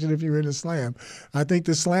protection if you're in a slam. I think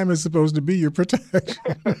the slam is supposed to be your protection.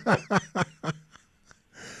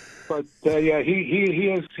 But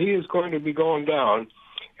he is going to be going down.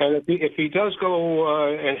 And if he does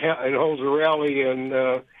go and holds a rally in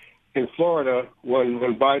Florida when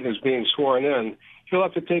Biden is being sworn in, he'll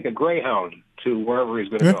have to take a Greyhound to wherever he's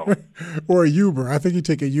going to go. Or a Uber. I think he'd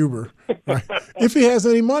take a Uber. Right? If he has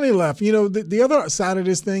any money left. The other side of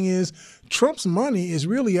this thing is Trump's money is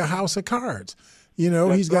really a house of cards.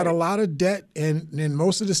 He's got a lot of debt, and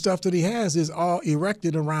most of the stuff that he has is all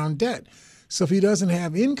erected around debt. So if he doesn't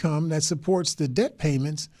have income that supports the debt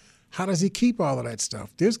payments, how does he keep all of that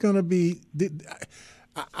stuff? There's going to be –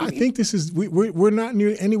 I think this is – we're not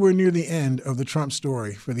anywhere near the end of the Trump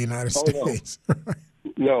story for the United States.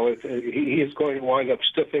 No, he is going to wind up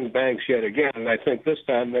stiffing banks yet again. And I think this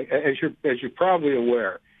time, as you're probably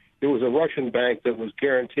aware, there was a Russian bank that was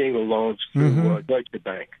guaranteeing the loans to Deutsche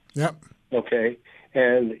Bank. Yep. Okay.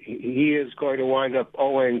 And he is going to wind up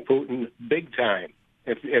owing Putin big time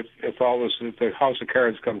if the house of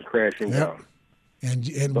cards comes crashing down.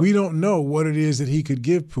 And we don't know what it is that he could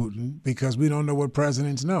give Putin because we don't know what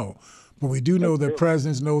presidents know. But we do know that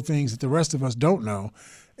presidents know things that the rest of us don't know,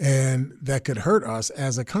 and that could hurt us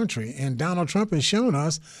as a country. And Donald Trump has shown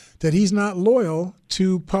us that he's not loyal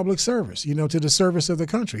to public service, to the service of the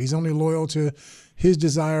country. He's only loyal to his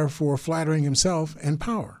desire for flattering himself and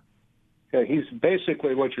power. Yeah, he's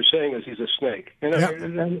basically, what you're saying is he's a snake. And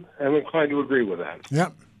I'm inclined to agree with that.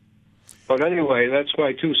 Yep. But anyway, that's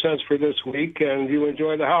my 2 cents for this week, and you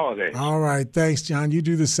enjoy the holidays. All right. Thanks, John. You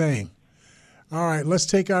do the same. All right. Let's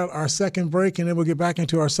take out our second break, and then we'll get back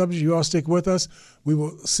into our subject. You all stick with us. We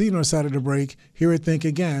will see you on the side of the break here at Think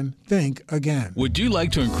Again. Think Again. Would you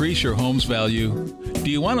like to increase your home's value?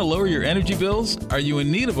 Do you want to lower your energy bills? Are you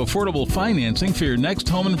in need of affordable financing for your next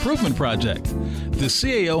home improvement project? The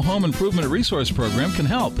CAO Home Improvement Resource Program can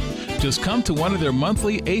help. Just come to one of their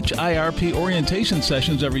monthly HIRP orientation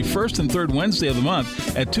sessions every first and third Wednesday of the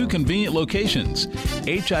month at 2 convenient locations.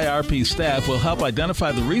 HIRP staff will help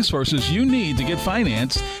identify the resources you need to get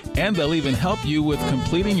financed, and they'll even help you with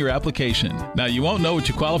completing your application. Now, you won't know what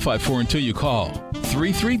you qualify for until you call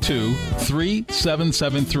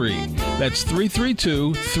 332-3773. That's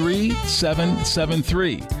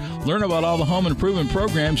 332-3773. Learn about all the home improvement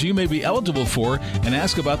programs you may be eligible for and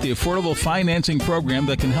ask about the affordable financing program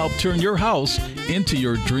that can help turn your house into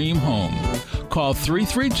your dream home. Call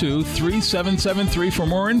 332-3773 for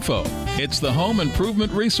more info. It's the Home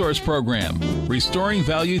Improvement Resource Program, restoring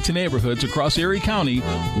value to neighborhoods across Erie County,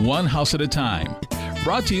 one house at a time.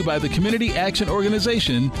 Brought to you by the Community Action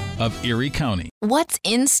Organization of Erie County. What's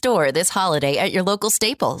in store this holiday at your local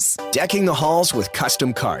Staples? Decking the halls with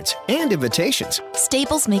custom cards and invitations.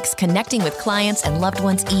 Staples makes connecting with clients and loved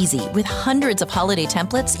ones easy with hundreds of holiday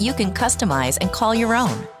templates you can customize and call your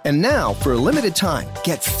own. And now, for a limited time,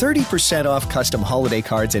 get 30% off custom holiday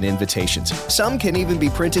cards and invitations. Some can even be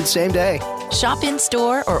printed same day. Shop in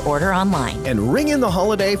store or order online. And ring in the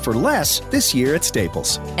holiday for less this year at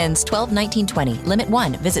Staples. Ends 12/19/20. Limit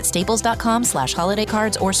 1. Visit staples.com/holiday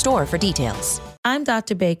cards or store for details. I'm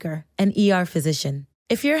Dr. Baker, an ER physician.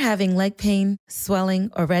 If you're having leg pain, swelling,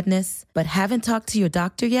 or redness, but haven't talked to your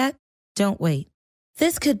doctor yet, don't wait.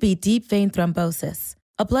 This could be deep vein thrombosis,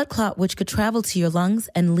 a blood clot which could travel to your lungs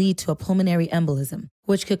and lead to a pulmonary embolism,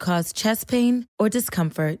 which could cause chest pain or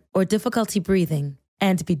discomfort or difficulty breathing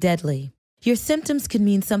and be deadly. Your symptoms could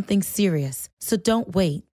mean something serious, so don't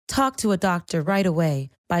wait. Talk to a doctor right away,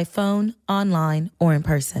 by phone, online, or in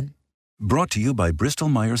person. Brought to you by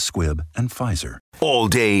Bristol-Myers Squibb and Pfizer. All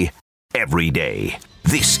day, every day.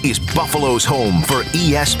 This is Buffalo's home for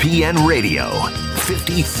ESPN Radio.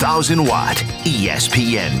 50,000 watt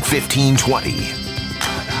ESPN 1520.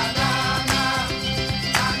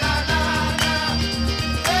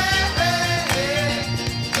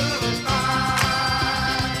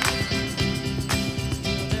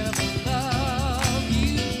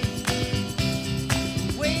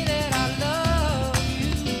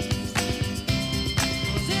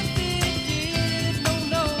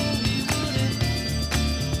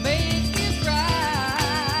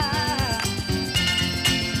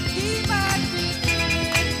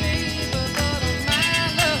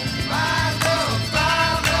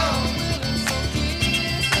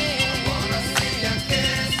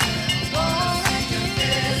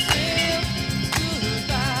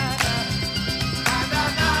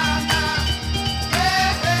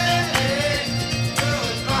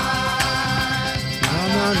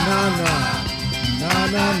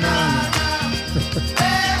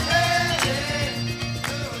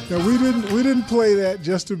 Now, we didn't play that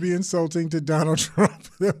just to be insulting to Donald Trump.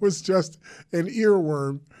 That was just an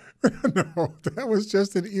earworm. No, that was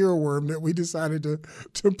just an earworm that we decided to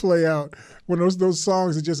play out. One of those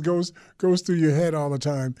songs that just goes through your head all the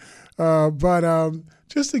time. But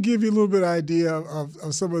just to give you a little bit of idea of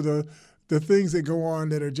some of the things that go on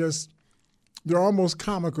that are just, they're almost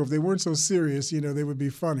comical. If they weren't so serious, they would be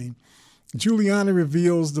funny. Giuliani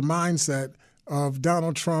reveals the mindset of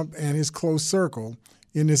Donald Trump and his close circle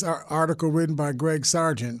in this article written by Greg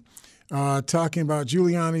Sargent, talking about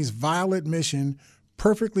Giuliani's violent mission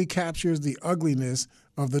perfectly captures the ugliness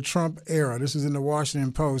of the Trump era. This is in the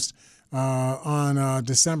Washington Post on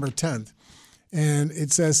December 10th. And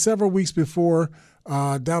it says several weeks before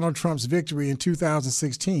Donald Trump's victory in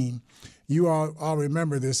 2016, you all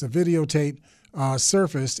remember this, a videotape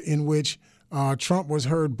surfaced in which Trump was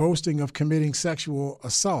heard boasting of committing sexual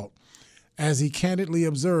assault. As he candidly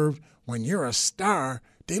observed, when you're a star,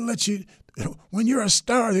 they let you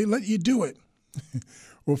do it.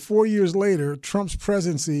 Well, 4 years later, Trump's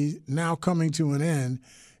presidency now coming to an end,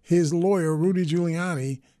 his lawyer, Rudy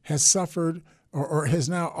Giuliani, has suffered or has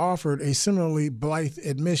now offered a similarly blithe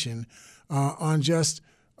admission on just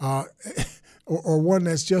or one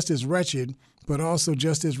that's just as wretched, but also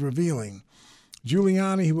just as revealing.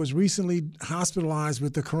 Giuliani, who was recently hospitalized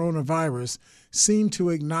with the coronavirus, seemed to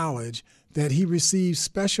acknowledge that he received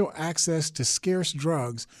special access to scarce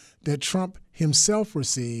drugs that Trump himself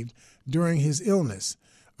received during his illness,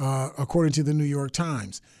 according to the New York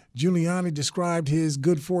Times. Giuliani described his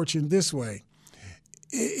good fortune this way.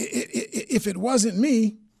 If it wasn't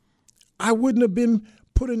me, I wouldn't have been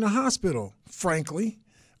put in the hospital, frankly.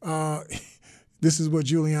 This is what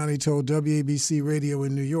Giuliani told WABC Radio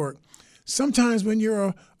in New York. Sometimes when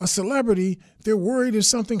you're a celebrity, they're worried if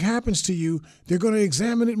something happens to you, they're going to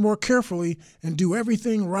examine it more carefully and do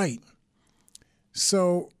everything right.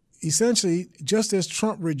 So essentially, just as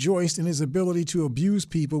Trump rejoiced in his ability to abuse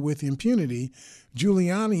people with impunity,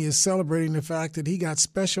 Giuliani is celebrating the fact that he got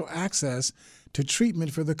special access to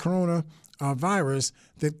treatment for the coronavirus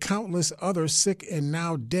that countless other sick and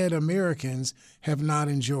now dead Americans have not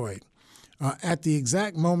enjoyed. At the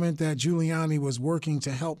exact moment that Giuliani was working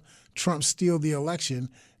to help Trump steal the election,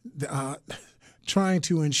 trying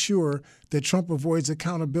to ensure that Trump avoids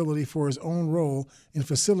accountability for his own role in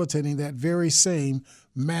facilitating that very same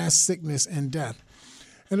mass sickness and death.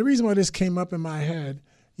 And the reason why this came up in my head,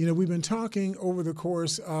 we've been talking over the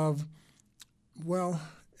course of, well,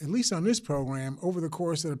 at least on this program, over the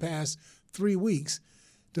course of the past 3 weeks,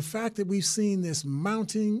 the fact that we've seen this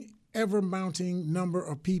ever-mounting number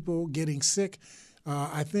of people getting sick.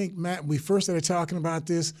 I think, Matt, we first started talking about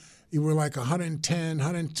this, it were like 110,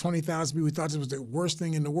 120,000 people. We thought this was the worst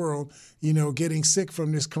thing in the world, getting sick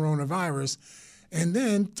from this coronavirus. And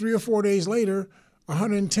then 3 or 4 days later,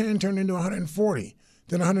 110 turned into 140.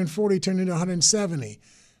 Then 140 turned into 170.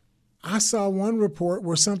 I saw one report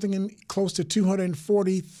where something close to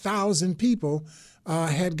 240,000 people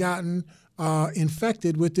had gotten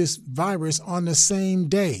infected with this virus on the same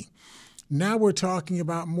day. Now we're talking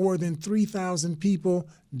about more than 3,000 people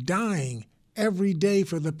dying every day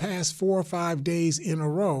for the past 4 or 5 days in a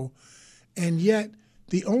row. And yet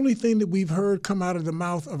the only thing that we've heard come out of the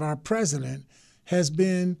mouth of our president has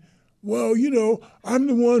been, well, I'm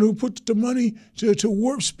the one who put the money to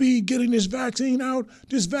warp speed getting this vaccine out.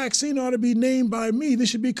 This vaccine ought to be named by me. This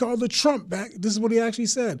should be called the Trump vaccine. This is what he actually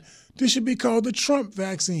said. This should be called the Trump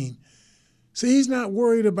vaccine. So he's not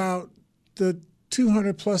worried about the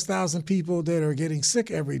 200+ thousand people that are getting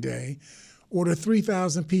sick every day or the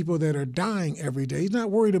 3,000 people that are dying every day. He's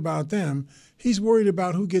not worried about them. He's worried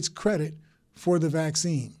about who gets credit for the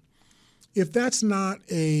vaccine. If that's not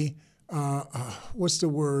a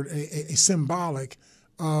symbolic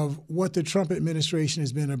of what the Trump administration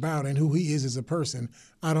has been about and who he is as a person,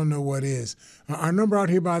 I don't know what is. Our number out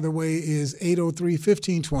here, by the way, is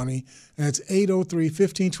 803-1520. That's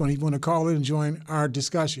 803-1520. You want to call in and join our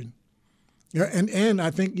discussion. Yeah, and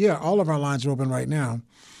I think, all of our lines are open right now.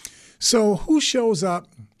 So who shows up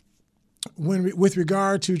with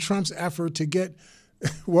regard to Trump's effort to get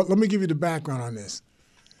 – well, let me give you the background on this.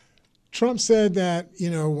 Trump said that,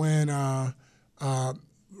 when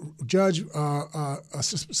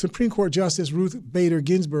Supreme Court Justice Ruth Bader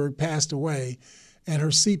Ginsburg passed away and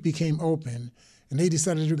her seat became open, and they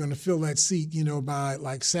decided they were going to fill that seat, by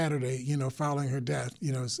like Saturday, following her death,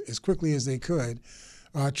 as quickly as they could.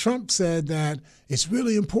 Trump said that it's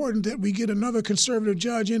really important that we get another conservative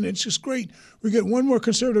judge in. It's just great. We get one more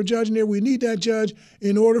conservative judge in there. We need that judge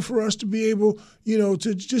in order for us to be able, we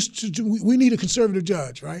need a conservative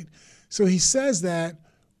judge, right? So he says that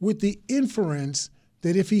with the inference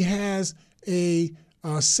that if he has a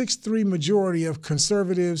 6-3 majority of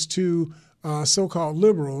conservatives to so-called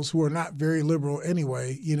liberals, who are not very liberal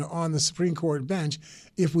anyway, on the Supreme Court bench,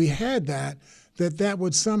 if we had that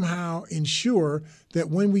would somehow ensure that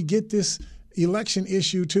when we get this election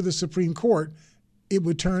issue to the Supreme Court, it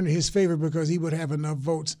would turn in his favor because he would have enough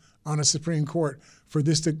votes on the Supreme Court for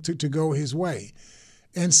this to go his way.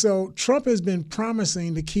 And so Trump has been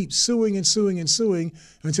promising to keep suing and suing and suing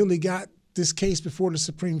until he got this case before the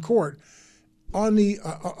Supreme Court on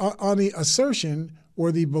the assertion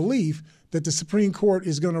or the belief that the Supreme Court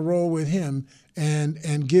is going to roll with him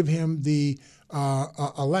and give him the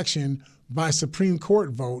election by Supreme Court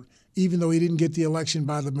vote, even though he didn't get the election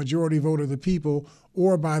by the majority vote of the people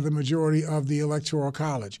or by the majority of the Electoral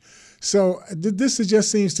College. So this just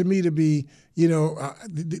seems to me to be,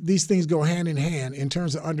 these things go hand in hand in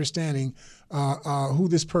terms of understanding who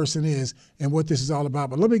this person is and what this is all about.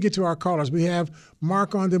 But let me get to our callers. We have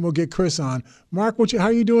Mark on, then we'll get Chris on. Mark, how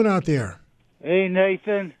you doing out there? Hey,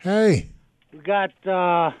 Nathan. Hey. We got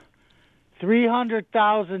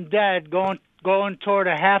 300,000 dead going toward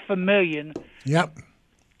 500,000. Yep.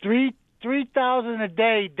 3,000 a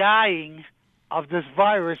day dying of this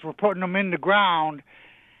virus. We're putting them in the ground.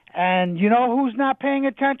 And you know who's not paying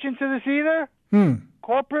attention to this either?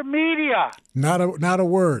 Corporate media. Not a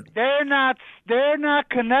word. They're not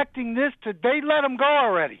connecting this to. They let them go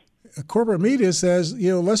already. Corporate media says,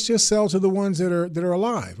 let's just sell to the ones that are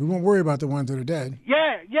alive. We won't worry about the ones that are dead.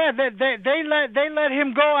 Yeah. They let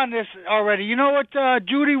him go on this already. You know what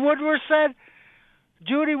Judy Woodward said?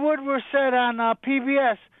 Judy Woodward said on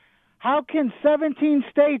PBS, how can 17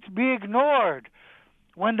 states be ignored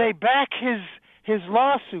when they back his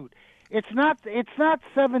lawsuit? It's not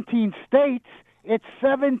 17 states. It's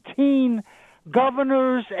 17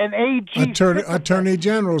 governors and AGs. Attorney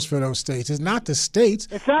generals for those states. It's not the states.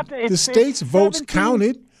 It's not the states' votes 17.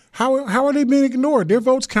 Counted. How are they being ignored? Their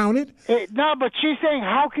votes counted. No, but she's saying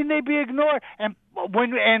how can they be ignored? And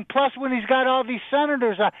plus when he's got all these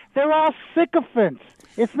senators, they're all sycophants.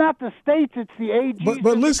 It's not the states; it's the AGs.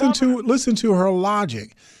 But listen to her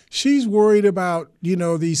logic. She's worried about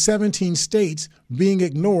the 17 states being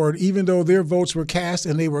ignored, even though their votes were cast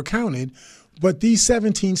and they were counted. But these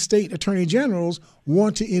 17 state attorney generals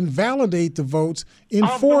want to invalidate the votes in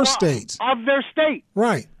 4 states of their state,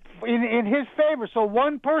 right? In his favor. So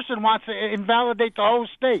one person wants to invalidate the whole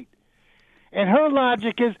state, and her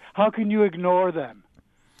logic is, how can you ignore them?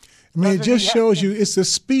 I mean, it just shows you it's the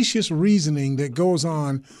specious reasoning that goes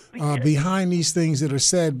on behind these things that are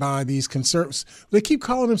said by these conservatives. They keep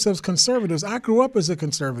calling themselves conservatives. I grew up as a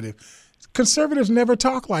conservative. Conservatives never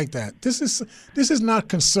talk like that. This is not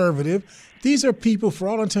conservative. These are people, for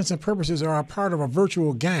all intents and purposes, are a part of a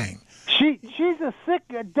virtual gang. She's a sick.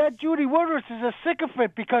 That Judy Woodruff is a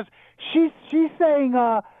sycophant because she's saying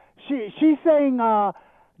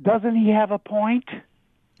doesn't he have a point?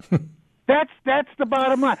 That's the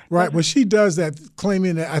bottom line. Right. Well, she does that,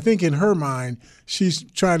 claiming that I think in her mind she's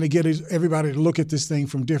trying to get everybody to look at this thing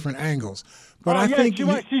from different angles. But I think she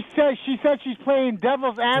said she's playing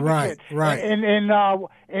devil's advocate. Right. And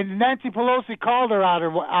Nancy Pelosi called her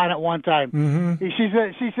on it one time. Mm-hmm.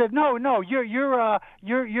 She said no, you're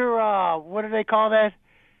what do they call that?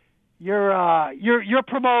 You're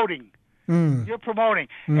promoting. You're promoting.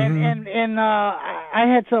 Mm-hmm. And I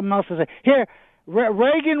had something else to say. Here,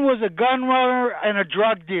 Reagan was a gun runner and a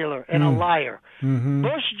drug dealer and a liar. Mm-hmm.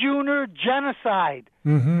 Bush Jr., genocide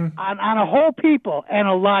mm-hmm. on a whole people and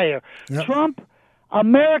a liar. Yep. Trump,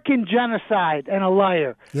 American genocide and a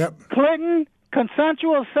liar. Yep. Clinton,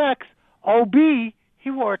 consensual sex. OB, he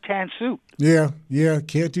wore a tan suit. Yeah,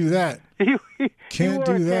 can't do that. Can't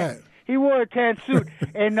do that. He wore a tan suit.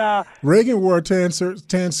 And Reagan wore a tan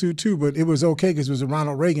suit too, but it was okay because it was a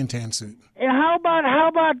Ronald Reagan tan suit. And how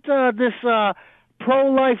about this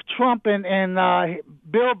pro-life Trump and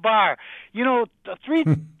Bill Barr?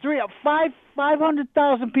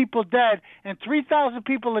 500,000 people dead and 3,000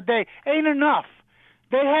 people a day ain't enough.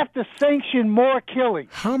 They have to sanction more killing.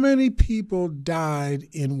 How many people died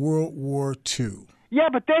in World War II? Yeah,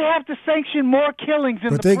 but they have to sanction more killings.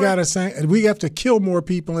 We have to kill more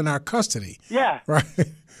people in our custody. Yeah. Right.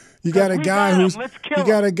 You got a guy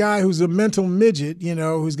who's a mental midget,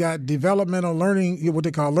 who's got developmental learning, what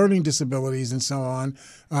they call learning disabilities and so on,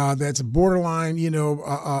 that's borderline,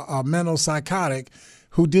 a mental psychotic,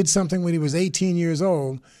 who did something when he was 18 years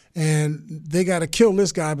old, and they got to kill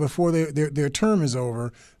this guy before their term is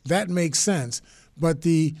over. That makes sense. But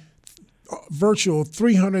the virtual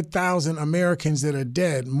 300,000 Americans that are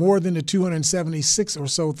dead, more than the 276 or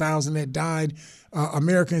so thousand that died,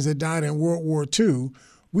 Americans that died in World War II,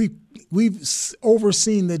 we've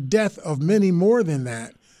overseen the death of many more than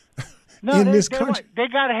that in this country. They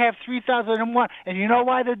got to have 3,001. And you know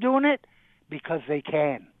why they're doing it? Because they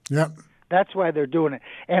can. Yep. That's why they're doing it.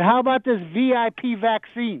 And how about this VIP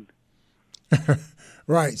vaccine?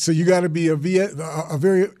 Right. So you got to be a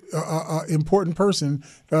very important person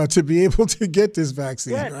to be able to get this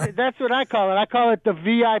vaccine. Yeah, right? That's what I call it. I call it the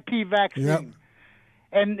VIP vaccine. Yep.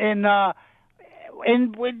 And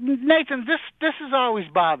Nathan, this has always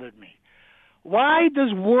bothered me. Why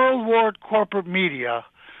does World War corporate media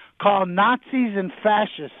call Nazis and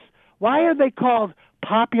fascists? Why are they called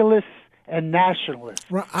populists and nationalists?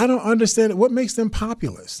 Right. I don't understand it. What makes them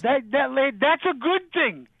populist? That's a good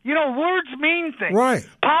thing. Words mean things. Right.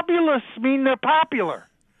 Populists mean they're popular.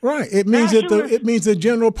 Right. It means the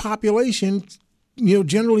general population,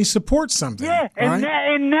 generally supports something. Yeah, and, right?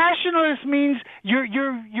 And nationalist means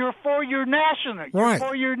you're for your national, you're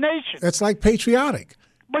for your nation. That's like patriotic.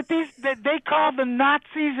 But they call the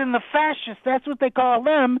Nazis and the fascists. That's what they call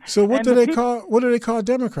them. So what do they call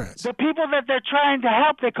Democrats? The people that they're trying to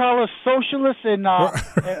help, they call us socialists and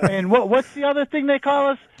what's the other thing they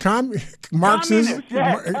call us? Marxists.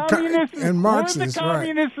 Communists and Marxists. We're the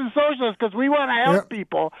communists and socialists because we want to help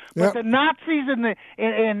people. But the Nazis and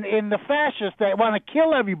the fascists that want to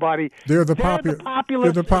kill everybody, they're the popular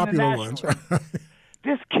ones.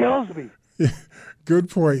 This kills me. Good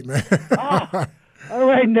point, man. All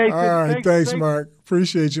right, Nathan. All right, thanks, Mark.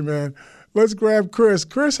 Appreciate you, man. Let's grab Chris.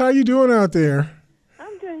 Chris, how you doing out there?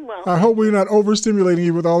 I'm doing well. I hope we're not overstimulating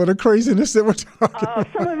you with all of the craziness that we're talking.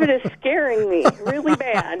 Some of it is scaring me really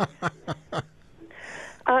bad.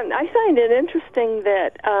 I find it interesting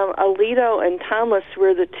that Alito and Thomas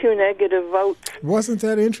were the two negative votes. Wasn't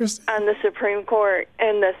that interesting? On the Supreme Court,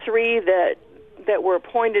 and the three that were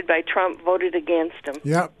appointed by Trump voted against him.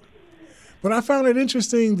 Yep. But I found it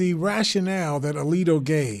interesting, the rationale that Alito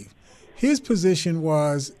gave. His position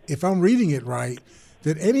was, if I'm reading it right,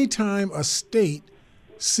 that any time a state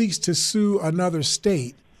seeks to sue another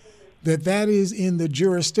state, that is in the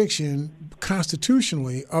jurisdiction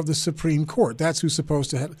constitutionally of the Supreme Court. That's who's supposed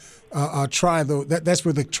to try that's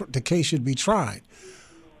where the case should be tried.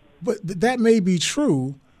 But that may be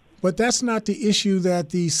true, but that's not the issue that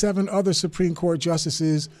the 7 other Supreme Court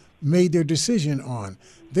justices made their decision on.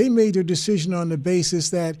 They made their decision on the basis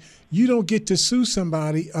that you don't get to sue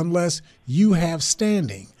somebody unless you have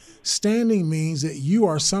standing. Standing means that you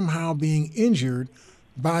are somehow being injured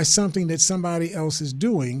by something that somebody else is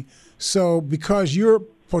doing. So because you're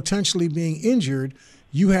potentially being injured,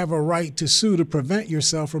 you have a right to sue to prevent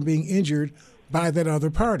yourself from being injured by that other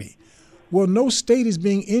party. Well, no state is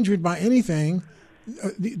being injured by anything.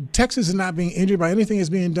 Texas is not being injured by anything that's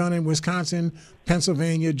being done in Wisconsin,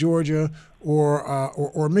 Pennsylvania, Georgia,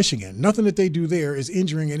 or Michigan. Nothing that they do there is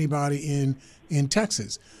injuring anybody in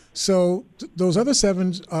Texas. So those other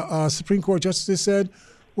 7 Supreme Court justices said,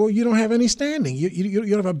 well, you don't have any standing. You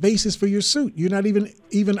don't have a basis for your suit. You're not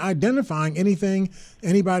even identifying anything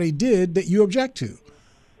anybody did that you object to.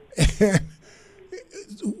 And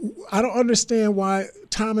I don't understand why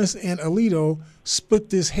Thomas and Alito split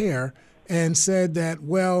this hair and said that,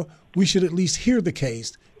 well, we should at least hear the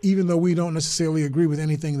case, even though we don't necessarily agree with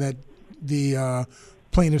anything that the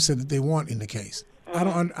plaintiff said that they want in the case.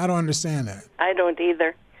 Mm-hmm. I don't understand that. I don't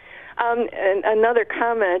either. And another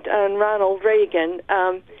comment on Ronald Reagan.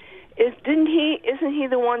 Isn't he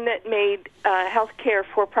the one that made health care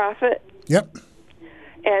for profit? Yep.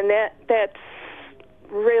 And that's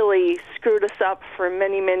really screwed us up for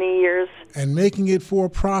many, many years. And making it for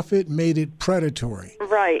profit made it predatory.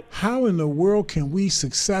 Right. How in the world can we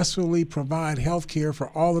successfully provide health care for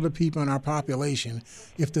all of the people in our population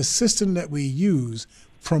if the system that we use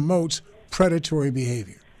promotes predatory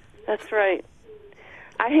behavior? That's right.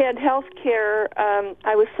 I had health care.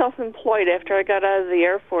 I was self-employed after I got out of the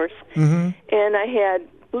Air Force. Mm-hmm. And I had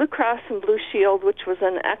Blue Cross and Blue Shield, which was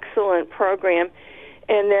an excellent program.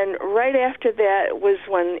 And then right after that was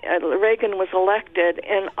when Reagan was elected,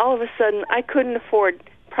 and all of a sudden I couldn't afford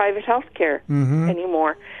private health care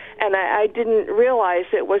anymore. And I didn't realize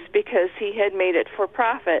it was because he had made it for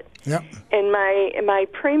profit. Yep. And my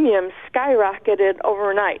premium skyrocketed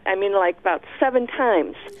overnight. I mean, like about 7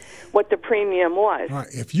 times what the premium was. Right.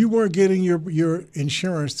 If you weren't getting your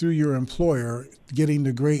insurance through your employer, getting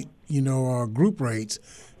the great, group rates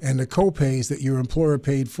and the co-pays that your employer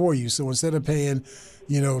paid for you, so instead of paying,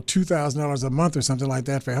 $2,000 a month or something like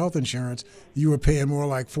that for health insurance, you were paying more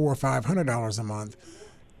like $400 or $500 a month.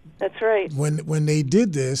 That's right. When they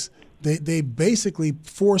did this, they basically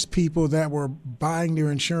forced people that were buying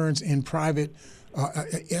their insurance in private,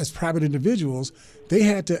 as private individuals, they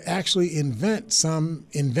had to actually invent some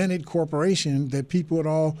invented corporation that people would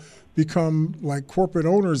all become like corporate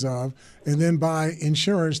owners of, and then buy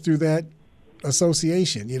insurance through that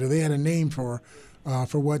association. They had a name for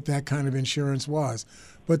what that kind of insurance was.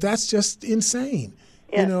 But that's just insane.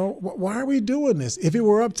 Yes. Why are we doing this? If it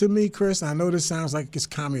were up to me, Chris, I know this sounds like it's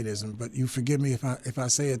communism, but you forgive me if I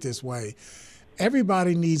say it this way.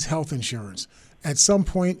 Everybody needs health insurance. At some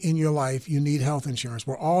point in your life, you need health insurance.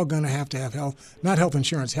 We're all going to have not health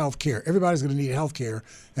insurance, health care. Everybody's going to need health care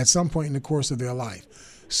at some point in the course of their life.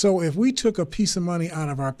 So if we took a piece of money out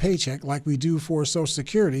of our paycheck like we do for Social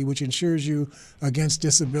Security, which insures you against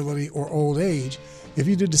disability or old age, if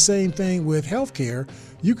you did the same thing with health care,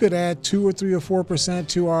 you could add 2 or 3 or 4%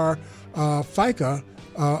 to our FICA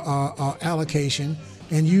allocation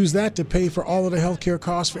and use that to pay for all of the health care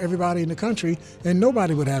costs for everybody in the country, and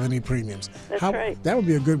nobody would have any premiums. That's right. That would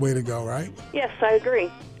be a good way to go, right? Yes, I agree.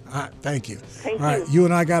 Thank you. Thank you. All right, you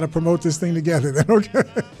and I got to promote this thing together then, okay?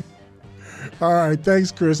 All right,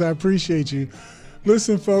 thanks, Chris. I appreciate you.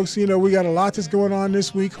 Listen, folks, we got a lot that's going on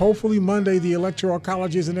this week. Hopefully Monday, the electoral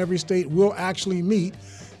colleges in every state will actually meet,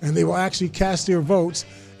 and they will actually cast their votes,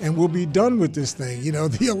 and we'll be done with this thing.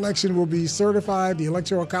 The election will be certified. The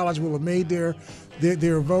electoral college will have made their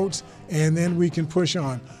votes, and then we can push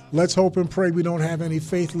on. Let's hope and pray we don't have any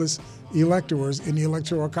faithless electors in the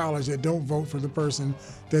electoral college that don't vote for the person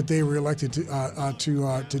that they were elected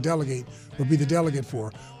to delegate or be the delegate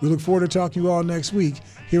for. We look forward to talking to you all next week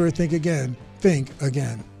here at Think Again. Think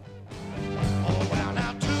Again.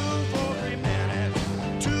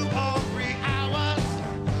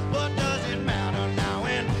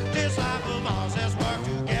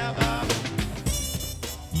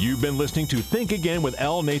 You've been listening to Think Again with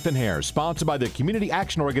L. Nathan Hare, sponsored by the Community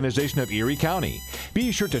Action Organization of Erie County.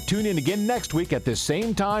 Be sure to tune in again next week at this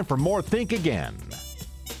same time for more Think Again.